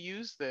 Would you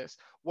use this?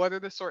 What are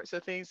the sorts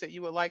of things that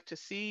you would like to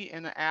see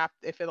in an app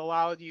if it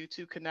allowed you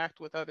to connect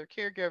with other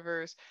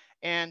caregivers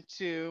and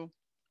to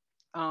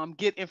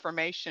get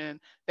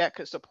information that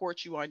could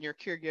support you on your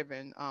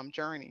caregiving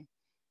journey?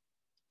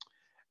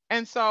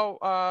 And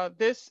so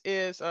this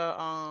is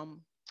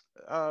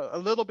a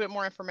little bit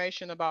more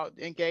information about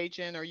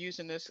engaging or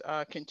using this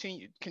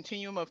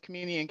continuum of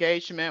community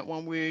engagement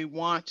when we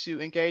want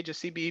to engage a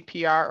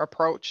CBPR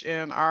approach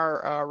in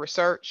our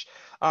research.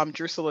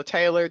 Drusilla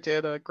Taylor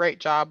did a great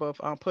job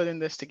of putting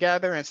this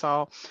together. And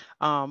so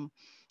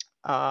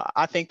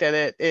I think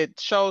that it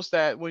shows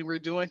that when we're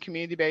doing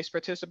community-based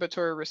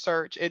participatory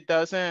research,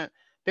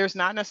 there's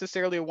not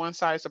necessarily a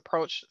one-size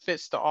approach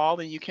fits to all,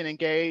 and you can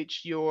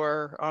engage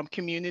your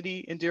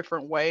community in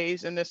different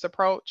ways in this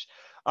approach.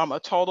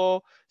 A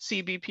total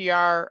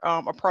CBPR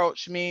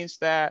approach means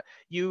that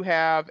you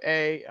have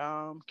a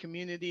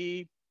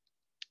community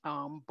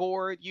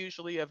board,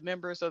 usually of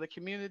members of the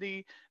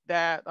community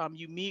that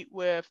you meet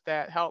with,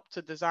 that help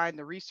to design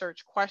the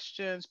research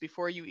questions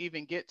before you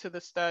even get to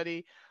the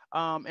study,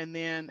 and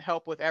then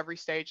help with every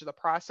stage of the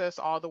process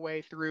all the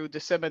way through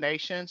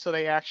dissemination. So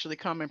they actually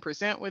come and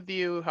present with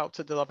you, help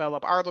to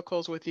develop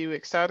articles with you,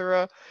 et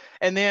cetera.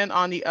 And then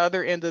on the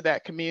other end of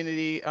that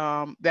community,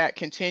 that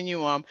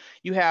continuum,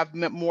 you have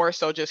more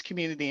so just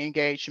community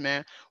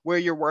engagement, where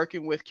you're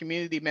working with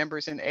community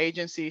members and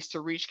agencies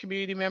to reach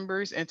community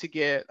members and to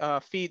get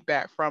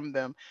feedback from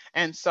them.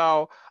 And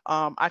so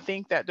I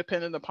think that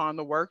depending upon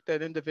the work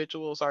that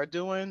individuals are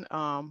doing,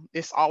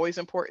 it's always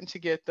important to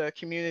get the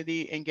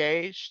community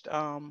engaged.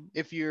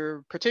 If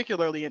you're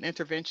particularly in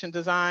intervention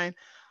design,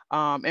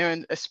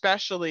 and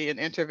especially in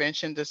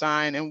intervention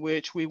design in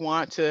which we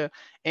want to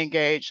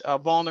engage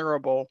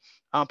vulnerable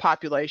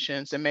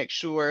populations and make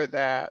sure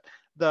that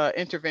the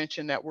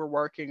intervention that we're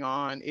working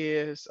on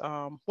is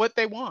what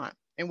they want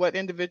and what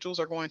individuals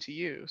are going to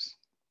use.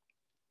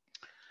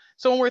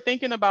 So when we're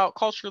thinking about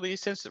culturally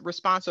sensitive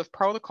responsive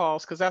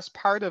protocols, because that's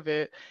part of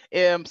it,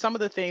 some of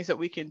the things that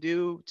we can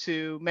do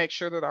to make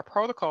sure that our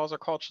protocols are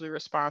culturally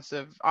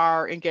responsive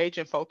are engage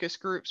in focus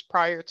groups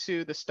prior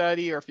to the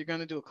study, or if you're going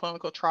to do a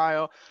clinical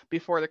trial,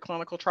 before the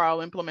clinical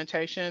trial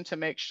implementation, to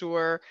make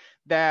sure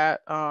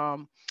that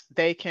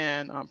they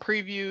can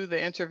preview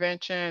the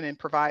intervention and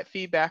provide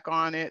feedback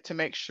on it, to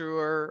make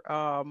sure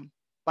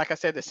like I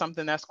said, it's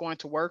something that's going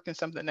to work and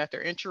something that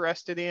they're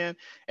interested in,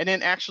 and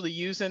then actually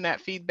using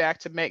that feedback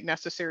to make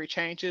necessary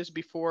changes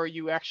before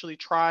you actually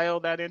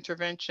trial that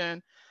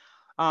intervention.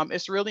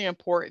 It's really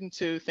important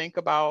to think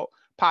about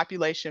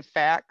population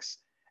facts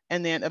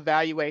and then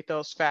evaluate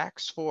those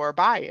facts for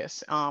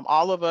bias.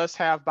 All of us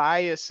have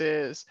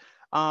biases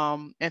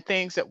and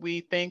things that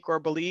we think or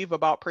believe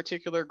about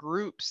particular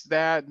groups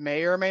that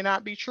may or may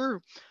not be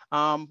true.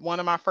 One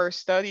of my first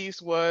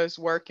studies was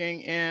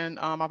working in,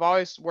 I've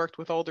always worked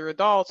with older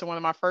adults, and one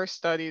of my first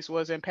studies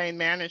was in pain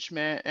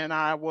management, and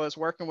I was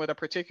working with a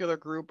particular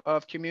group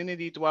of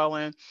community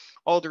dwelling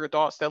older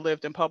adults that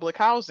lived in public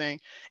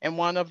housing. And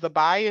one of the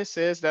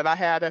biases that I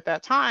had at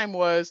that time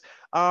was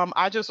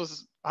I just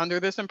was under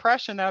this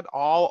impression that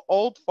all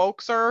old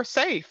folks are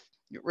safe.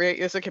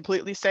 It's a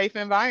completely safe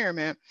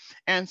environment.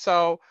 And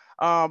so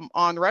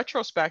on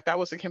retrospect, that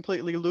was a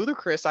completely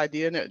ludicrous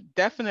idea. And it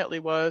definitely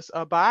was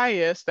a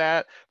bias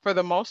that for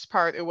the most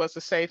part, it was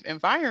a safe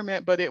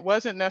environment, but it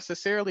wasn't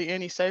necessarily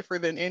any safer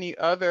than any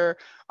other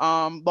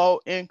low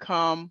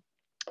income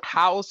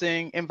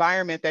housing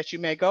environment that you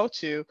may go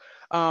to.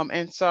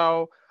 And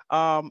so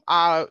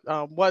I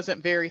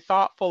wasn't very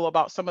thoughtful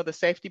about some of the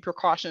safety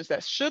precautions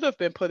that should have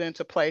been put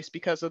into place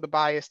because of the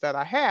bias that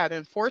I had.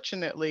 And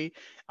fortunately,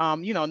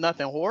 you know,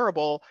 nothing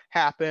horrible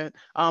happened,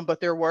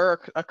 but there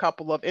were a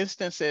couple of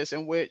instances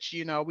in which,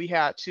 you know, we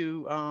had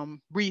to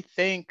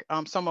rethink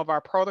some of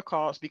our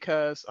protocols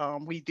because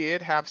we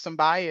did have some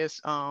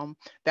bias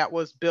that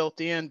was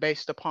built in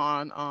based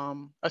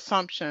upon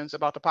assumptions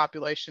about the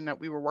population that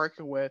we were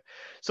working with.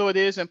 So it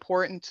is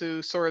important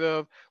to sort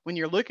of, when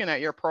you're looking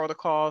at your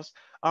protocols,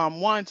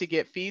 one, to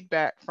get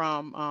feedback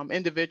from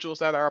individuals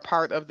that are a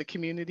part of the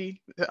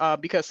community,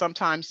 because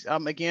sometimes,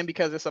 again,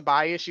 because it's a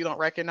bias, you don't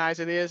recognize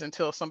it is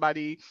until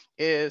somebody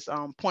is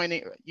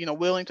pointing, you know,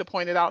 willing to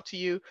point it out to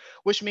you,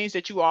 which means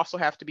that you also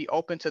have to be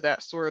open to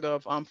that sort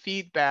of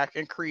feedback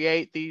and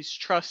create these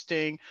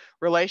trusting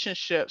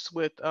relationships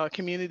with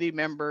community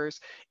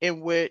members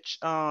in which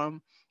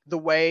the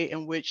way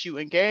in which you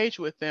engage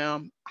with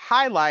them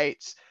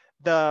highlights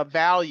the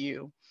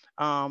value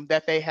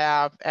that they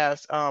have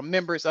as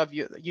members of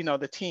you know,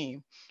 the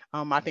team.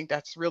 I think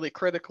that's really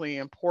critically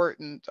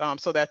important,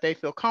 so that they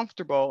feel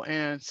comfortable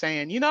and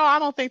saying, I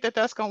don't think that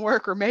that's going to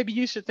work, or maybe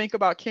you should think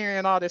about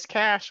carrying all this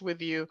cash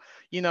with you,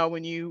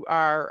 when you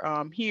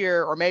are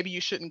here, or maybe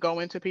you shouldn't go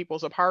into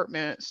people's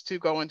apartments to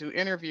go and do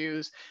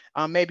interviews.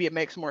 Maybe it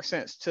makes more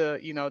sense to,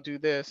 do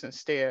this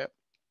instead.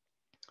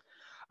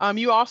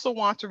 You also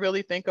want to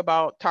really think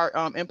about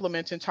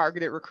implementing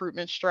targeted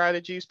recruitment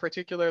strategies,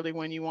 particularly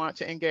when you want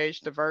to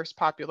engage diverse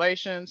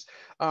populations.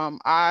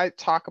 I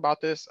talk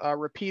about this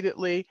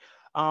repeatedly.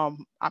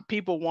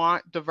 People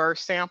want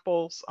diverse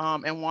samples,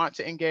 and want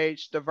to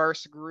engage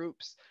diverse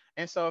groups.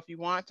 And so if you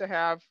want to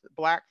have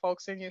Black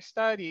folks in your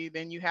study,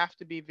 then you have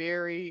to be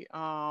very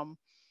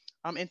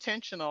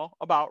intentional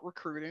about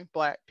recruiting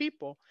Black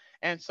people.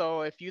 And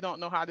so if you don't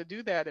know how to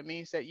do that, it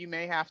means that you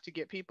may have to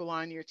get people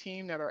on your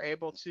team that are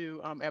able to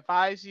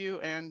advise you,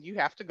 and you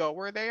have to go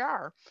where they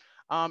are,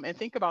 and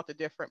think about the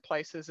different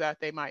places that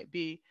they might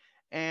be.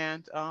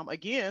 And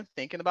again,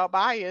 thinking about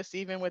bias,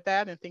 even with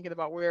that, and thinking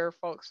about where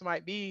folks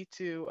might be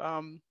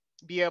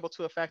able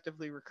to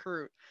effectively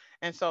recruit.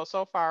 And so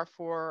far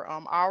for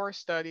our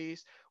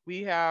studies,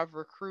 we have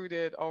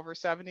recruited over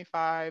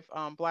 75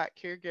 Black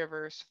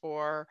caregivers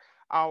for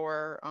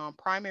our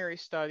primary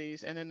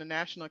studies. And in the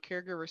national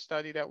caregiver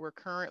study that we're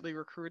currently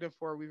recruiting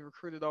for, we've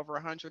recruited over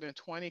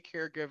 120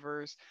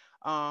 caregivers.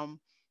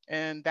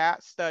 And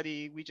that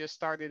study we just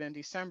started in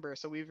December.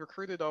 So we've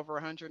recruited over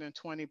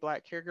 120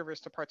 Black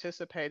caregivers to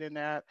participate in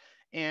that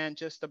in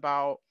just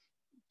about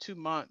 2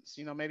 months,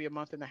 maybe a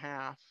month and a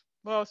half.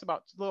 Well, it's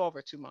about a little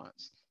over 2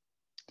 months.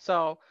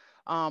 So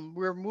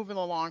we're moving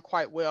along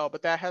quite well,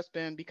 but that has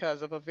been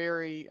because of a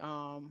very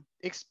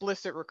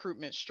explicit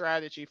recruitment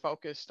strategy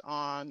focused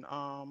on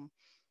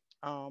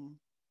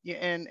yeah,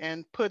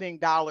 and putting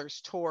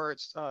dollars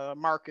towards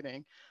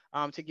marketing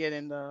to get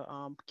in the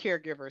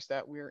caregivers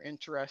that we're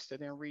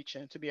interested in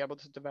reaching to be able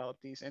to develop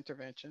these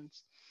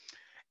interventions.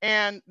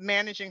 And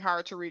managing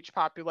hard to reach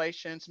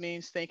populations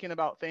means thinking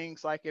about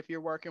things like if you're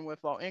working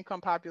with low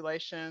income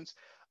populations,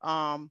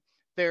 um,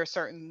 there are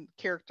certain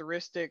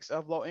characteristics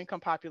of low income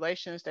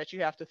populations that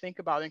you have to think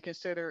about and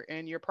consider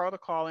in your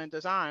protocol and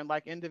design.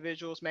 Like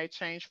individuals may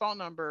change phone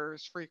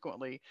numbers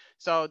frequently.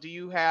 So, do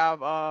you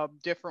have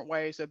different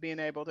ways of being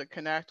able to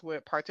connect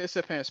with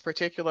participants,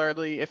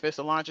 particularly if it's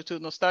a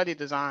longitudinal study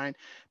design?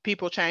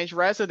 People change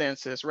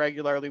residences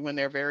regularly when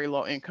they're very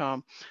low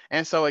income.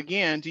 And so,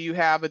 again, do you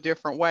have a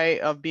different way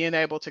of being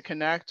able to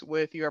connect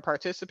with your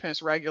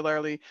participants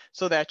regularly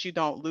so that you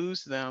don't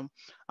lose them?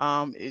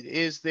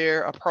 Is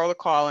there a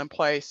protocol in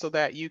place so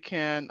that you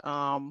can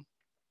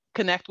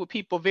connect with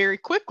people very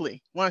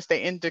quickly once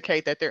they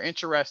indicate that they're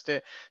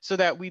interested, so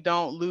that we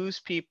don't lose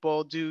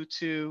people due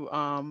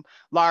to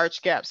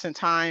large gaps in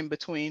time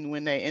between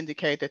when they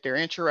indicate that they're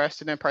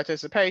interested in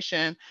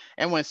participation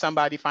and when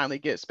somebody finally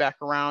gets back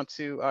around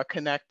to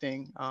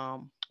connecting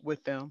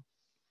with them?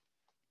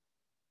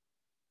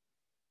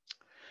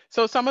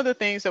 So some of the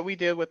things that we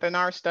did within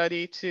our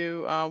study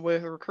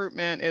with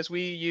recruitment is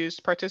we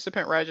used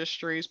participant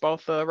registries,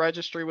 both the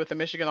registry with the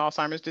Michigan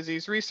Alzheimer's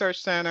Disease Research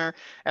Center,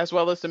 as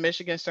well as the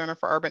Michigan Center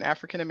for Urban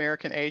African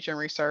American Age and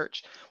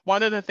Research.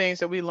 One of the things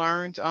that we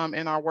learned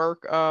in our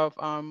work of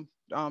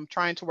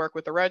trying to work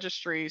with the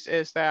registries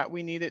is that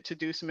we needed to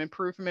do some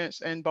improvements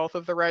in both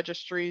of the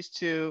registries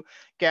to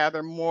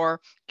gather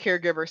more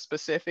caregiver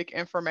specific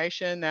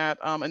information. That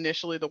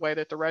initially, the way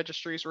that the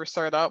registries were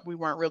set up, we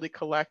weren't really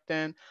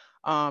collecting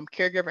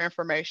caregiver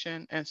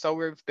information. And so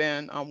we've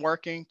been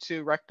working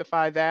to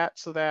rectify that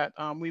so that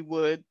we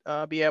would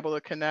be able to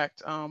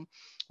connect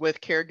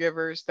with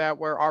caregivers that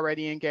were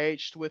already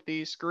engaged with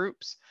these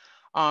groups.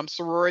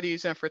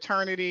 Sororities and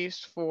fraternities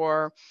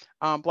for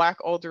Black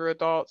older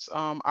adults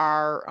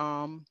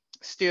are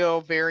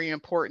still very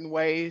important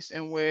ways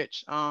in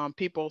which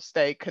people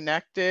stay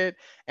connected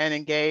and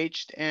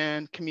engaged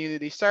in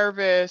community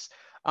service,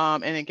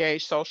 and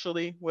engage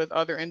socially with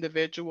other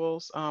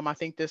individuals. I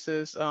think this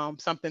is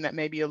something that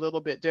may be a little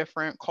bit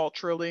different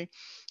culturally,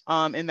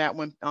 in that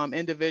when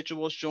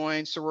individuals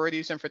join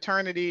sororities and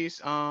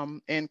fraternities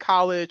in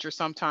college, or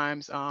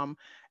sometimes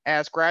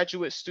as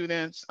graduate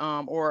students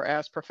or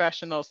as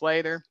professionals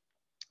later,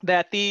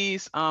 that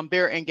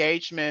their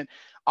engagement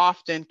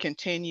often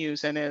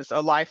continues and is a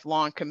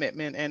lifelong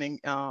commitment, and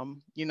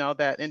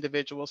that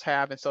individuals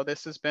have. And so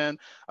this has been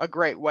a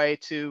great way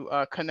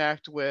to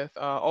connect with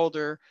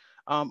older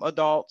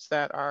adults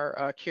that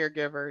are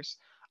caregivers.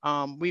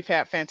 We've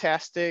had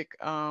fantastic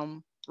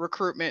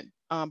recruitment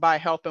by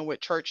helping with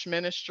church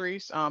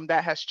ministries.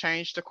 That has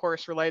changed, of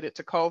course, related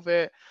to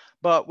COVID,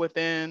 but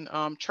within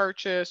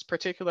churches,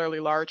 particularly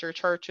larger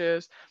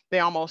churches, they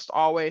almost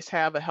always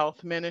have a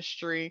health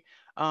ministry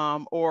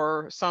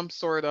or some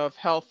sort of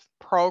health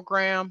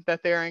program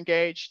that they're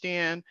engaged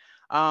in.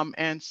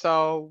 And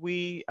so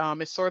you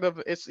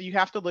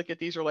have to look at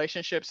these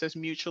relationships as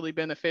mutually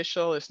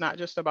beneficial. It's not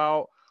just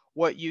about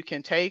what you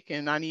can take,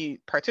 and I need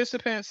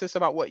participants. It's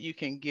about what you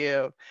can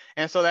give.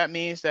 And so that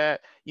means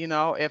that, you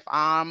know, if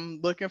I'm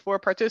looking for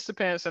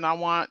participants and I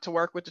want to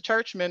work with the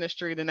church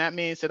ministry, then that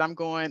means that I'm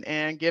going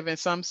and giving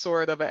some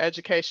sort of an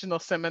educational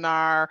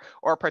seminar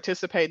or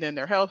participating in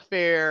their health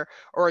fair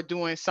or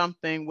doing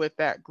something with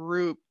that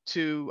group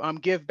to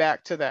give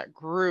back to that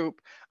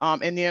group.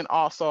 And then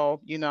also,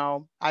 you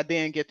know, I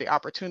then get the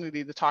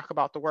opportunity to talk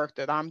about the work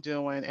that I'm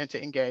doing and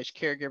to engage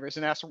caregivers.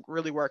 And that's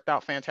really worked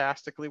out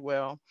fantastically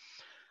well.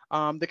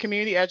 The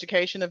community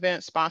education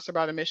events sponsored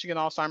by the Michigan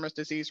Alzheimer's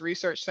Disease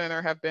Research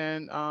Center have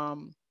been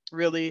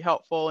really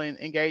helpful in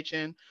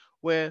engaging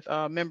with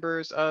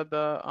members of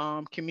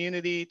the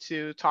community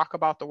to talk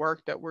about the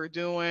work that we're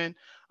doing,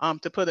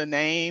 to put a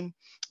name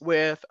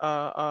with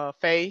a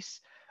face.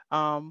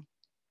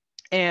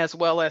 As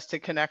well as to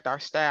connect our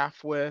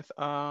staff with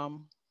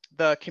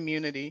the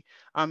community.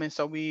 And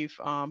so we've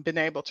been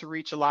able to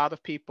reach a lot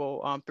of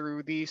people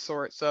through these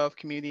sorts of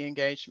community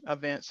engagement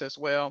events as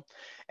well.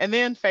 And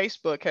then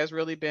Facebook has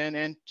really been,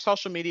 and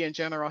social media in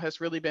general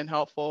has really been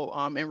helpful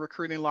in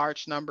recruiting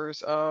large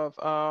numbers of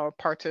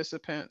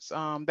participants.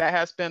 That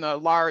has been a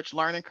large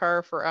learning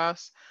curve for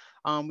us.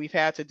 We've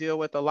had to deal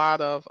with a lot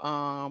of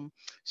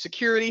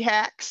security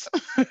hacks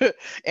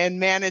and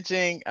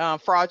managing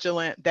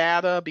fraudulent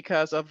data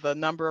because of the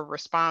number of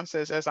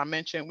responses. As I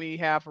mentioned, we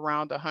have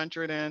around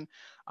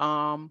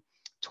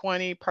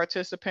 120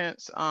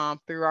 participants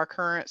through our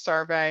current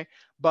survey,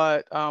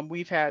 but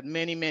we've had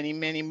many, many,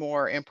 many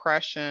more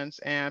impressions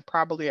and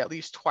probably at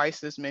least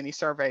twice as many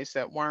surveys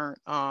that weren't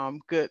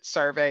good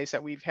surveys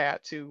that we've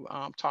had to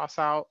toss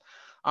out.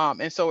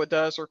 And so it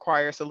does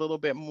require us a little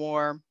bit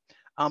more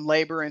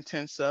labor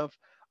intensive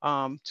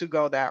to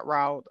go that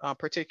route,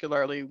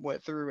 particularly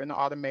through an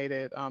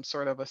automated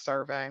sort of a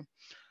survey.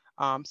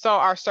 So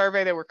our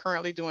survey that we're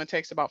currently doing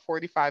takes about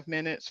 45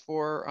 minutes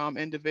for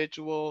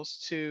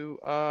individuals to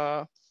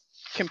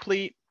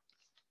complete.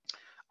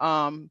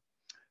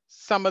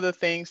 Some of the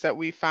things that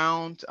we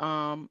found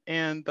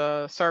in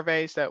the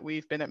surveys that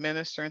we've been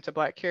administering to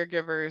Black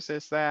caregivers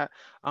is that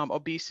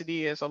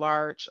obesity is a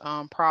large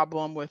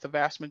problem, with the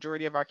vast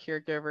majority of our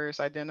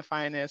caregivers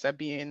identifying as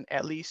being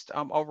at least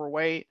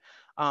overweight,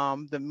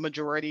 the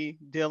majority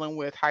dealing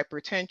with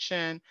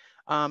hypertension,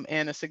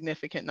 and a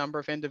significant number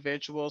of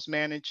individuals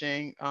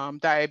managing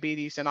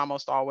diabetes, and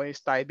almost always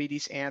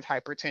diabetes and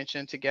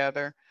hypertension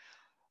together.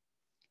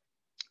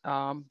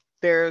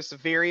 There's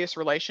various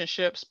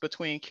relationships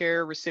between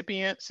care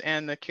recipients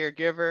and the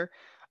caregiver.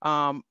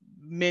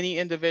 Many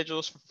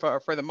individuals,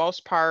 for the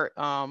most part,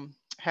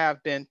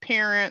 have been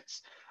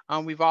parents.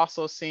 We've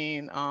also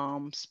seen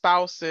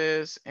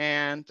spouses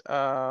and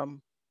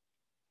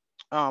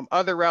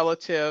other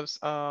relatives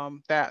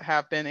that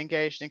have been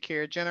engaged in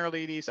care.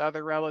 Generally, these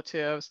other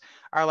relatives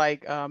are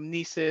like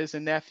nieces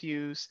and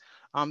nephews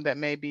that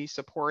may be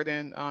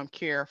supporting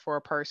care for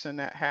a person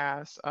that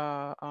has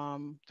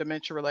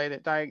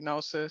dementia-related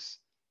diagnosis.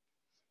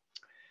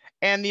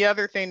 And the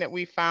other thing that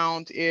we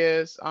found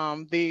is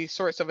the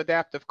sorts of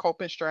adaptive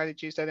coping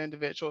strategies that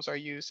individuals are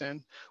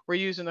using. We're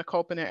using the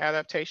coping and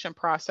adaptation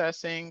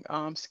processing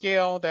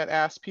scale that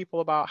asks people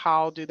about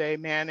how do they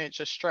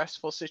manage a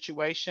stressful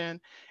situation.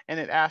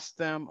 And it asks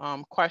them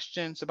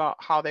questions about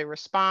how they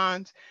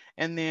respond.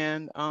 And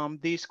then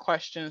these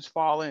questions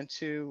fall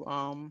into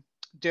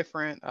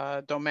different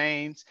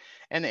domains.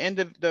 And the end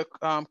of the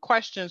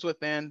questions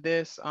within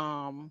this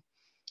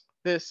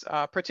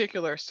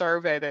particular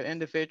survey that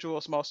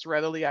individuals most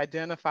readily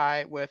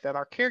identified with, that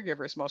our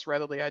caregivers most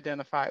readily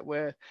identified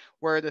with,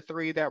 were the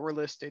three that were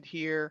listed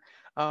here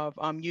of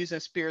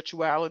using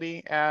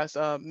spirituality as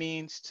a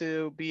means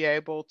to be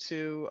able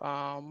to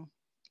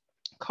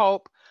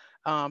cope,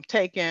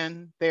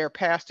 taking their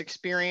past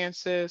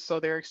experiences, so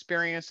their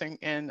experiencing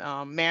and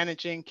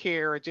managing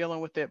care or dealing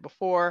with it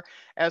before,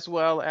 as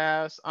well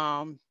as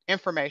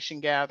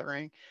information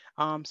gathering.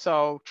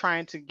 So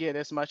trying to get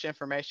as much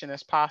information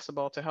as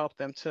possible to help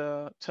them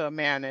to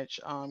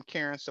manage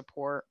care and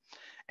support.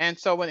 And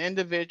so when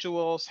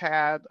individuals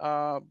had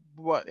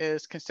what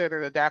is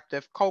considered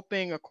adaptive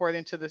coping,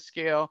 according to the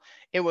scale,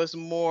 it was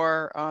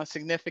more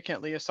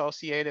significantly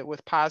associated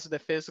with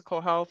positive physical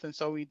health. And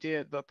so we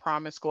did the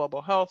Promise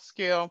Global Health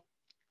Scale,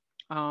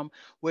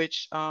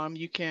 which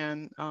you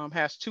can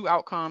has two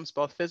outcomes,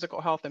 both physical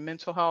health and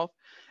mental health.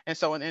 And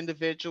so when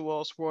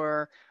individuals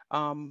were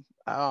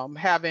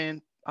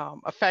having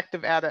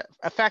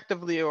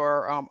effectively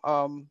or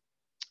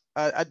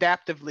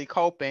adaptively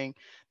coping,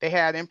 they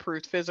had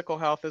improved physical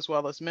health as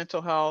well as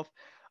mental health.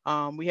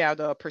 We had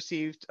a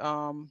perceived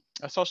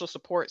a social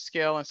support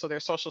scale, and so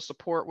their social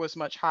support was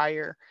much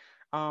higher.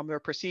 Their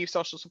perceived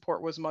social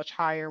support was much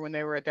higher when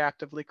they were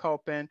adaptively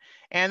coping,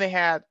 and they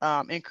had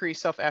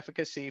increased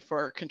self-efficacy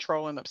for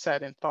controlling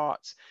upsetting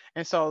thoughts.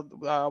 And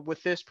so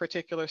with this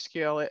particular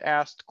scale, it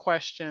asked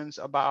questions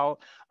about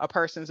a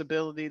person's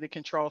ability to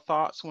control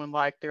thoughts when,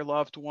 like, their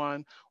loved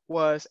one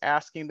was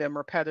asking them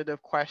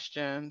repetitive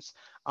questions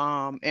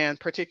and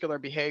particular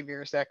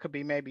behaviors that could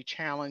be maybe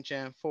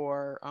challenging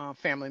for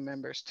family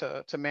members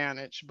to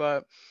manage.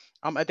 But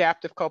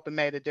adaptive coping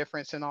made a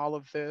difference in all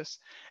of this.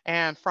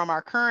 And from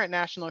our current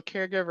national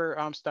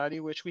caregiver study,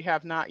 which we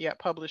have not yet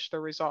published the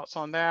results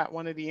on that,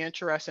 one of the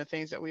interesting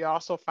things that we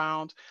also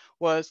found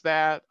was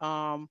that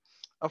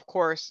of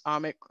course,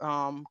 it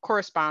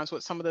corresponds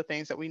with some of the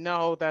things that we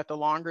know, that the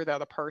longer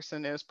that a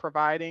person is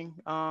providing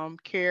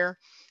care,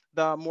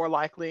 the more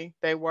likely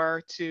they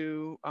were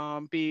to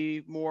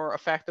be more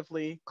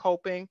effectively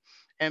coping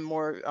and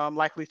more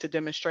likely to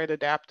demonstrate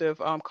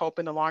adaptive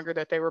coping the longer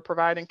that they were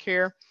providing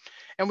care.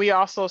 And we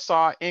also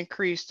saw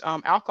increased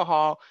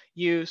alcohol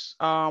use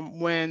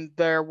when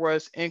there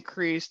was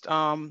increased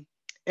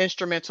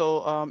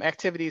instrumental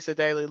activities of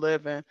daily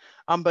living,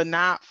 but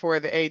not for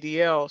the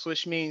ADLs,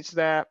 which means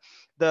that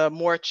the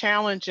more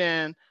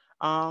challenging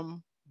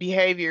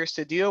behaviors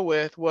to deal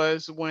with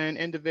was when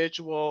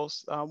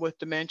individuals with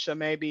dementia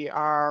maybe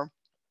are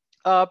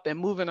up and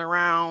moving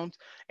around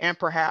and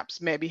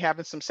perhaps maybe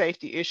having some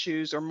safety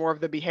issues or more of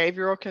the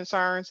behavioral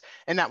concerns.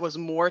 And that was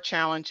more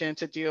challenging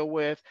to deal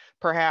with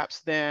perhaps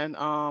than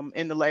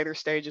in the later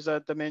stages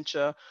of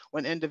dementia,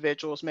 when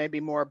individuals may be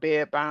more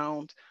bed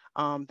bound,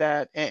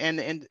 that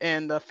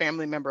and the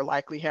family member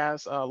likely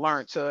has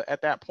learned to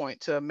at that point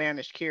to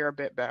manage care a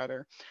bit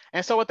better.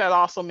 And so what that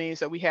also means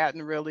that we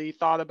hadn't really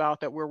thought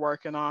about that we're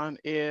working on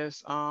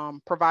is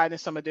providing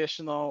some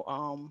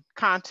additional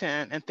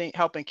content and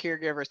helping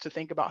caregivers to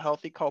think about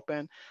healthy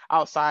coping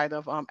outside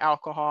of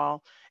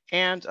alcohol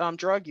and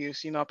drug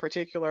use,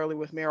 particularly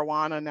with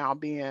marijuana now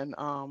being,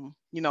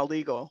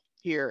 legal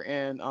here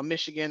in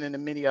Michigan and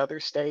in many other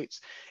states,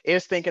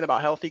 is thinking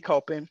about healthy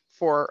coping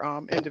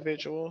for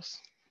individuals.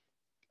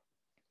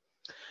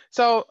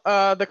 So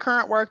the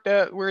current work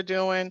that we're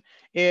doing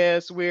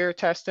is we're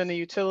testing the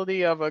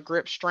utility of a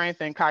grip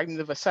strength and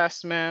cognitive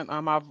assessment.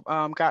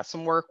 I've got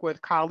some work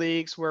with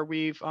colleagues where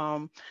we've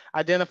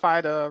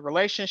identified a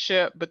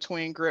relationship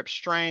between grip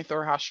strength,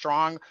 or how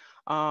strong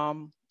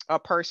a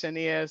person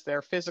is,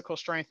 their physical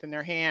strength in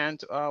their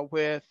hand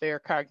with their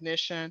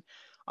cognition.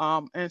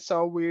 And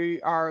so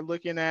we are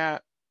looking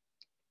at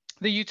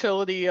the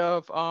utility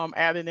of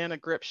adding in a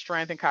grip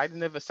strength and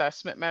cognitive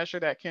assessment measure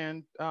that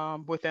can,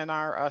 within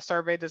our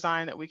survey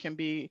design, that we can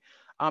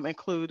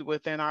include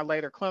within our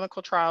later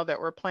clinical trial that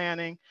we're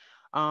planning.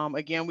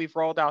 Again, we've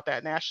rolled out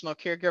that national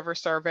caregiver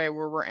survey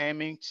where we're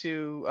aiming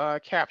to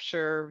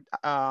capture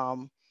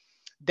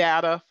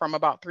data from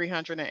about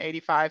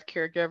 385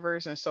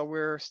 caregivers. And so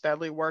we're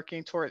steadily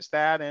working towards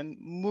that and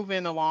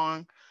moving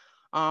along.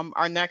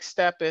 Our next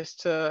step is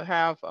to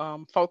have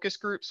focus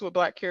groups with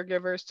Black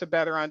caregivers to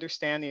better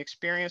understand the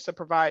experience of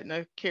providing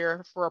a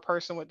care for a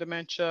person with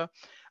dementia,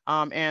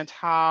 and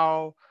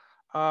how,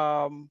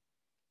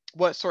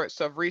 what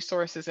sorts of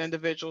resources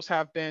individuals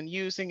have been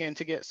using, and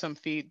to get some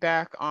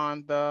feedback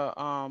on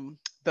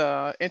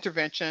the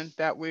intervention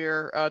that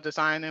we're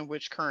designing,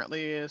 which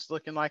currently is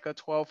looking like a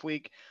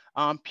 12-week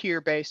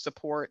peer-based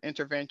support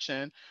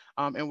intervention,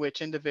 in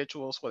which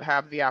individuals would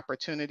have the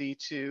opportunity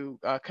to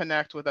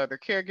connect with other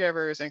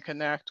caregivers and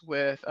connect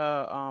with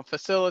a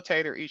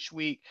facilitator each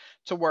week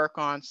to work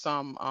on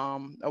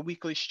a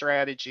weekly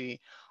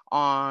strategy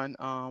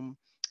on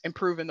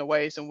improving the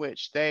ways in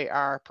which they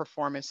are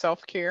performing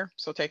self-care,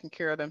 so taking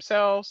care of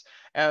themselves,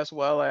 as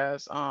well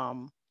as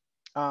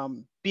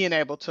being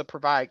able to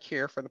provide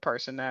care for the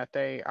person that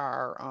they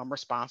are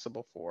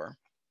responsible for.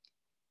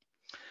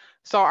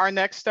 So our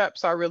next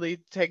steps are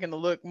really taking a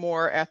look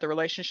more at the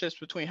relationships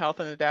between health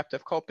and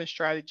adaptive coping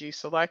strategies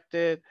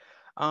selected.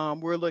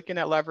 We're looking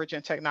at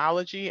leveraging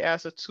technology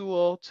as a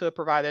tool to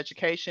provide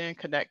education,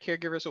 connect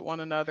caregivers with one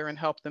another, and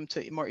help them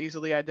to more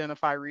easily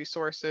identify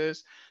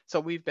resources.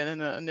 So we've been in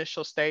the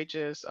initial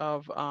stages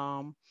of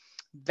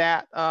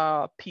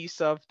that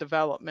piece of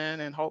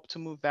development and hope to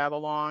move that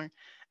along.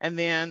 And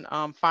then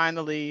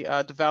finally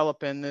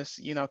developing this,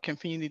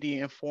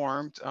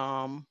 community-informed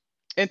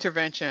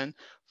intervention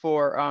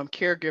for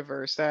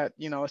caregivers that,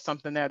 is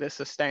something that is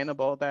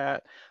sustainable,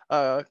 that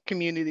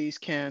communities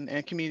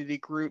and community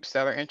groups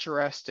that are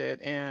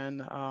interested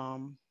in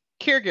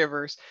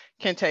caregivers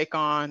can take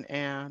on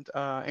and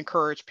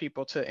encourage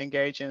people to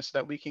engage in, so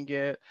that we can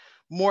get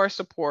more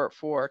support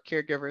for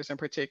caregivers, and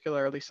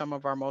particularly some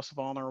of our most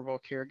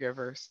vulnerable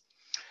caregivers.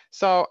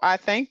 So I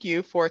thank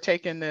you for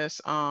taking this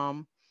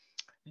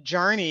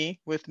journey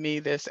with me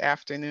this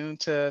afternoon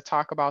to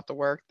talk about the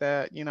work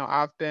that,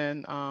 I've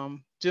been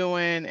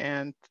doing,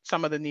 and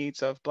some of the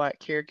needs of Black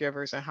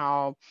caregivers, and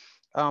how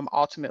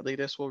ultimately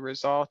this will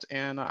result in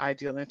an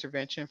ideal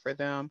intervention for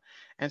them.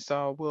 And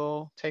so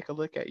we'll take a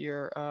look at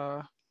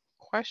your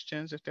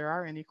questions, if there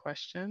are any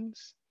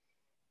questions.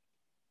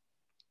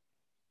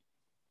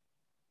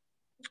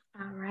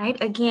 All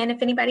right. Again,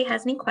 if anybody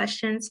has any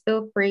questions,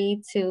 feel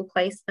free to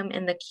place them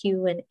in the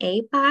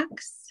Q&A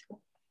box.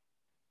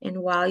 And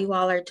while you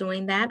all are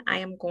doing that, I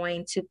am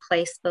going to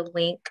place the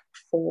link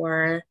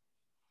for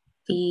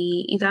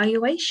the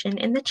evaluation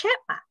in the chat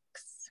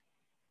box.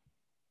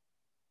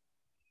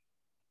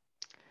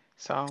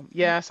 So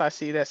yes, I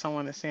see that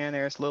someone is saying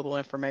there's little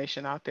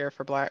information out there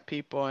for Black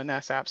people, and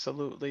that's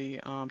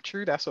absolutely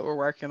true. That's what we're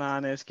working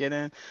on, is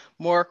getting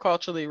more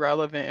culturally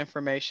relevant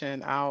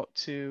information out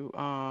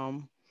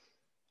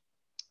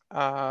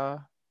uh,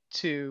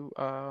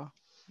 to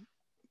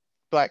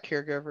Black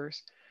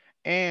caregivers.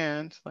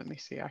 And let me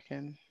see, I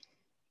can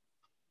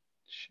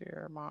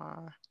share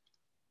my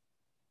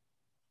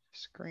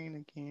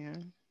screen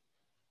again.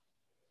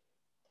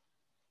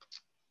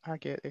 I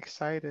get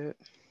excited.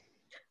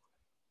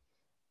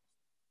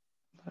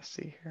 Let's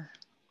see here.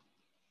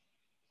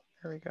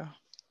 There we go.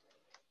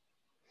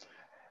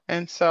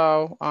 And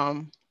so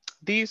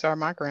these are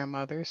my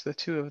grandmothers, the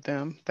two of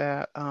them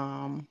that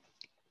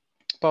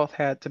both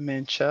had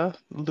dementia,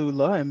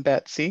 Lula and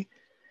Betsy.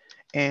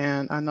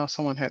 And I know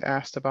someone had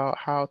asked about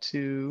how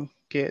to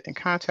get in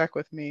contact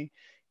with me.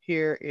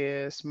 Here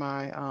is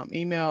my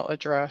email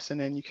address, and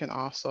then you can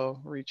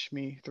also reach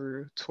me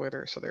through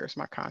Twitter. So there's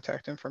my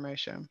contact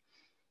information.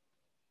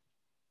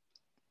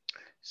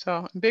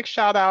 So big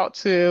shout out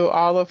to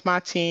all of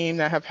my team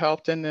that have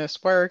helped in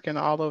this work, and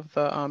all of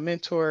the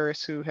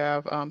mentors who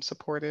have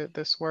supported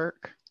this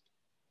work.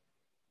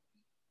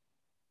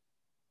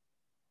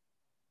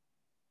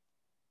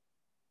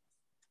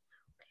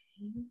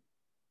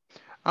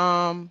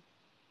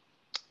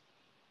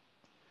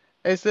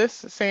 Is this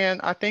saying,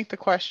 I think the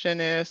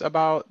question is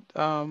about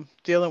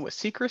dealing with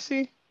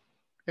secrecy?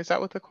 Is that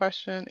what the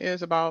question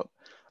is about?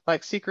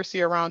 Like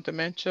secrecy around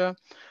dementia?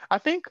 I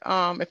think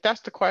if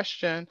that's the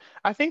question,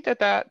 I think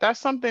that's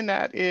something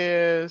that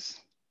is,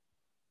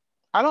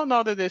 I don't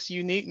know that it's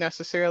unique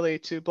necessarily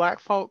to Black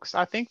folks.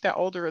 I think that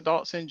older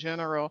adults in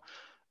general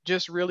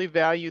just really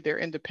value their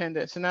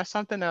independence. And that's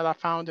something that I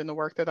found in the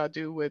work that I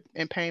do with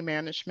in pain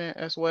management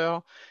as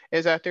well,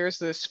 is that there's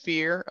this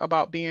fear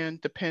about being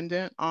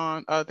dependent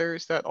on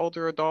others that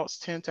older adults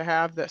tend to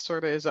have, that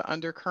sort of is an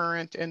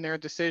undercurrent in their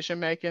decision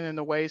making and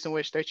the ways in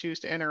which they choose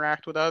to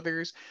interact with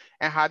others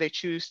and how they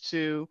choose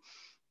to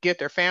get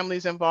their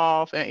families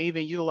involved and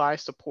even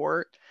utilize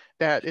support.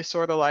 That is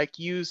sort of like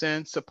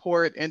using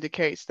support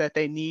indicates that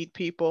they need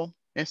people.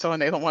 And so,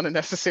 and they don't want to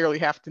necessarily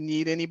have to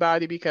need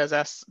anybody, because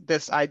that's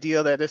this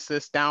idea that it's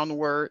this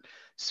downward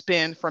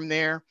spin from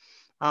there.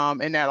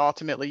 And that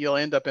ultimately you'll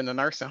end up in the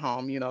nursing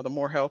home. You know, the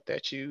more help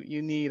that you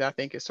need, I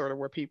think is sort of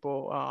where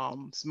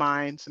people's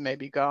minds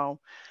maybe go.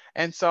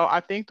 And so I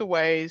think the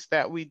ways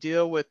that we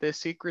deal with this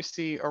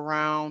secrecy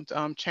around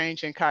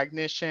changing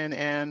cognition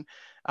and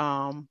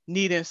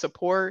needing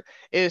support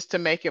is to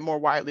make it more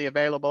widely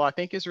available. I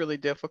think it's really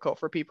difficult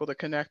for people to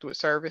connect with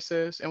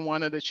services. And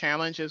one of the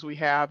challenges we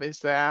have is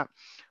that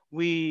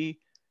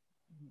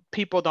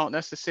people don't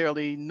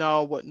necessarily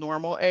know what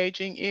normal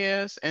aging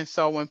is. And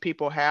so when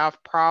people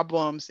have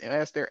problems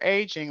as they're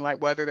aging,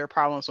 like whether they're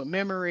problems with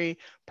memory,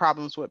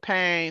 problems with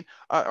pain,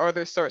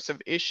 other sorts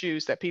of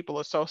issues that people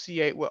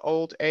associate with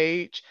old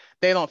age,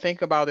 they don't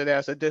think about it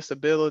as a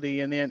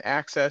disability and then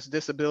access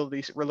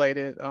disability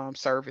related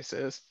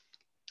services.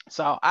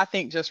 So I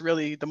think just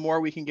really the more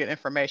we can get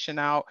information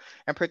out,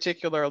 and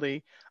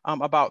particularly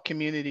about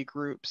community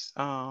groups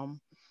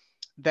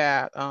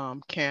that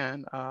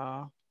can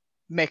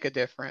make a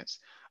difference.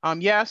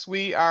 Yes,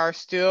 we are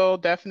still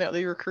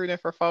definitely recruiting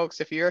for folks.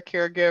 If you're a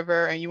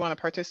caregiver and you want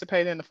to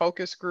participate in the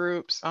focus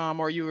groups,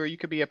 or you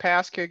could be a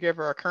past caregiver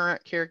or a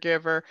current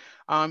caregiver,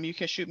 you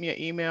can shoot me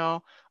an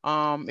email.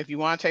 If you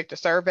want to take the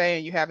survey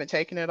and you haven't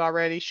taken it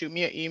already, shoot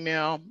me an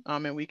email,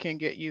 and we can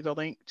get you the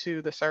link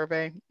to the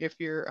survey if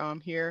you're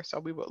here. So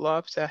we would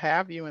love to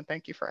have you, and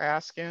thank you for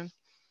asking.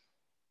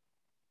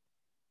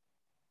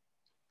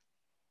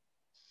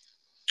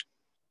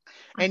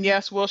 And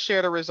yes, we'll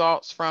share the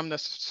results from the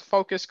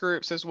focus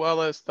groups as well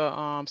as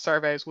the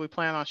surveys. We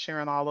plan on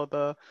sharing all of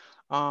the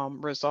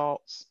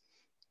results.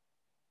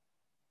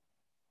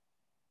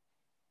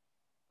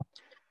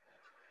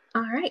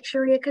 All right,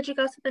 Sheria, could you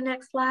go to the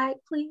next slide,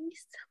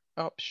 please?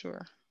 Oh,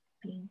 sure.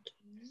 Thank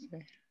you.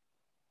 There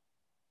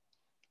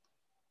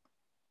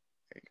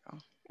you go.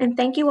 And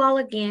thank you all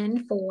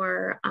again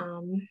for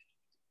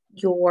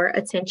your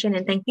attention.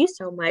 And thank you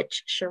so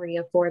much,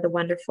 Sheria, for the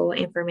wonderful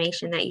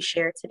information that you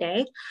shared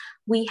today.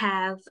 We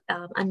have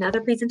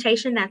another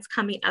presentation that's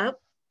coming up,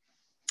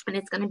 and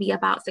it's going to be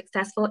about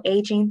successful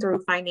aging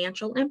through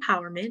financial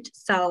empowerment.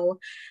 So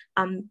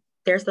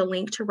there's the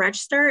link to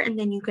register, and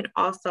then you can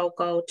also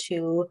go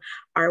to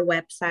our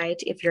website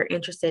if you're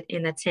interested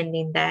in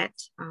attending that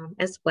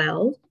as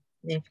well.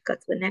 And if you go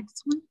to the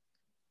next one,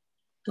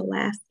 the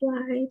last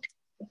slide.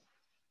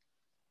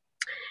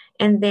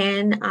 And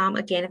then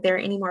again, if there are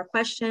any more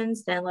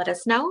questions, then let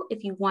us know.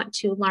 If you want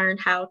to learn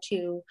how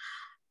to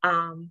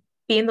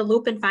be in the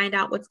loop and find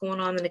out what's going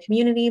on in the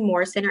community,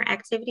 more center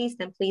activities,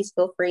 then please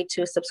feel free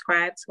to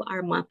subscribe to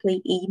our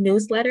monthly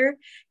e-newsletter.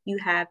 You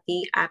have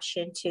the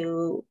option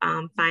to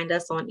find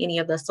us on any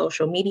of the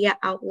social media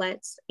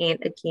outlets, and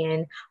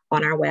again,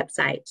 on our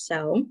website.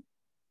 So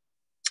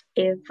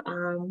if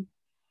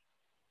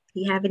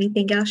you have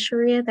anything else,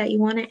 Sheria, that you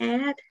want to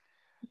add?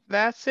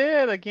 That's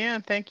it.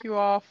 Again, thank you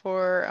all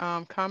for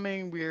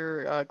coming.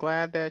 We're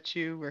glad that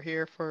you were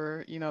here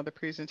for, the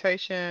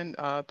presentation.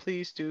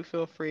 Please do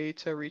feel free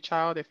to reach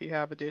out if you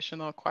have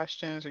additional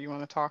questions or you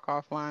want to talk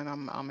offline.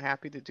 I'm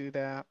happy to do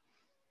that.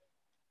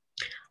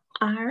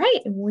 All right,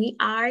 we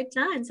are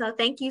done. So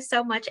thank you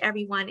so much,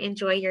 everyone.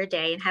 Enjoy your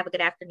day and have a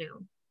good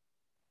afternoon.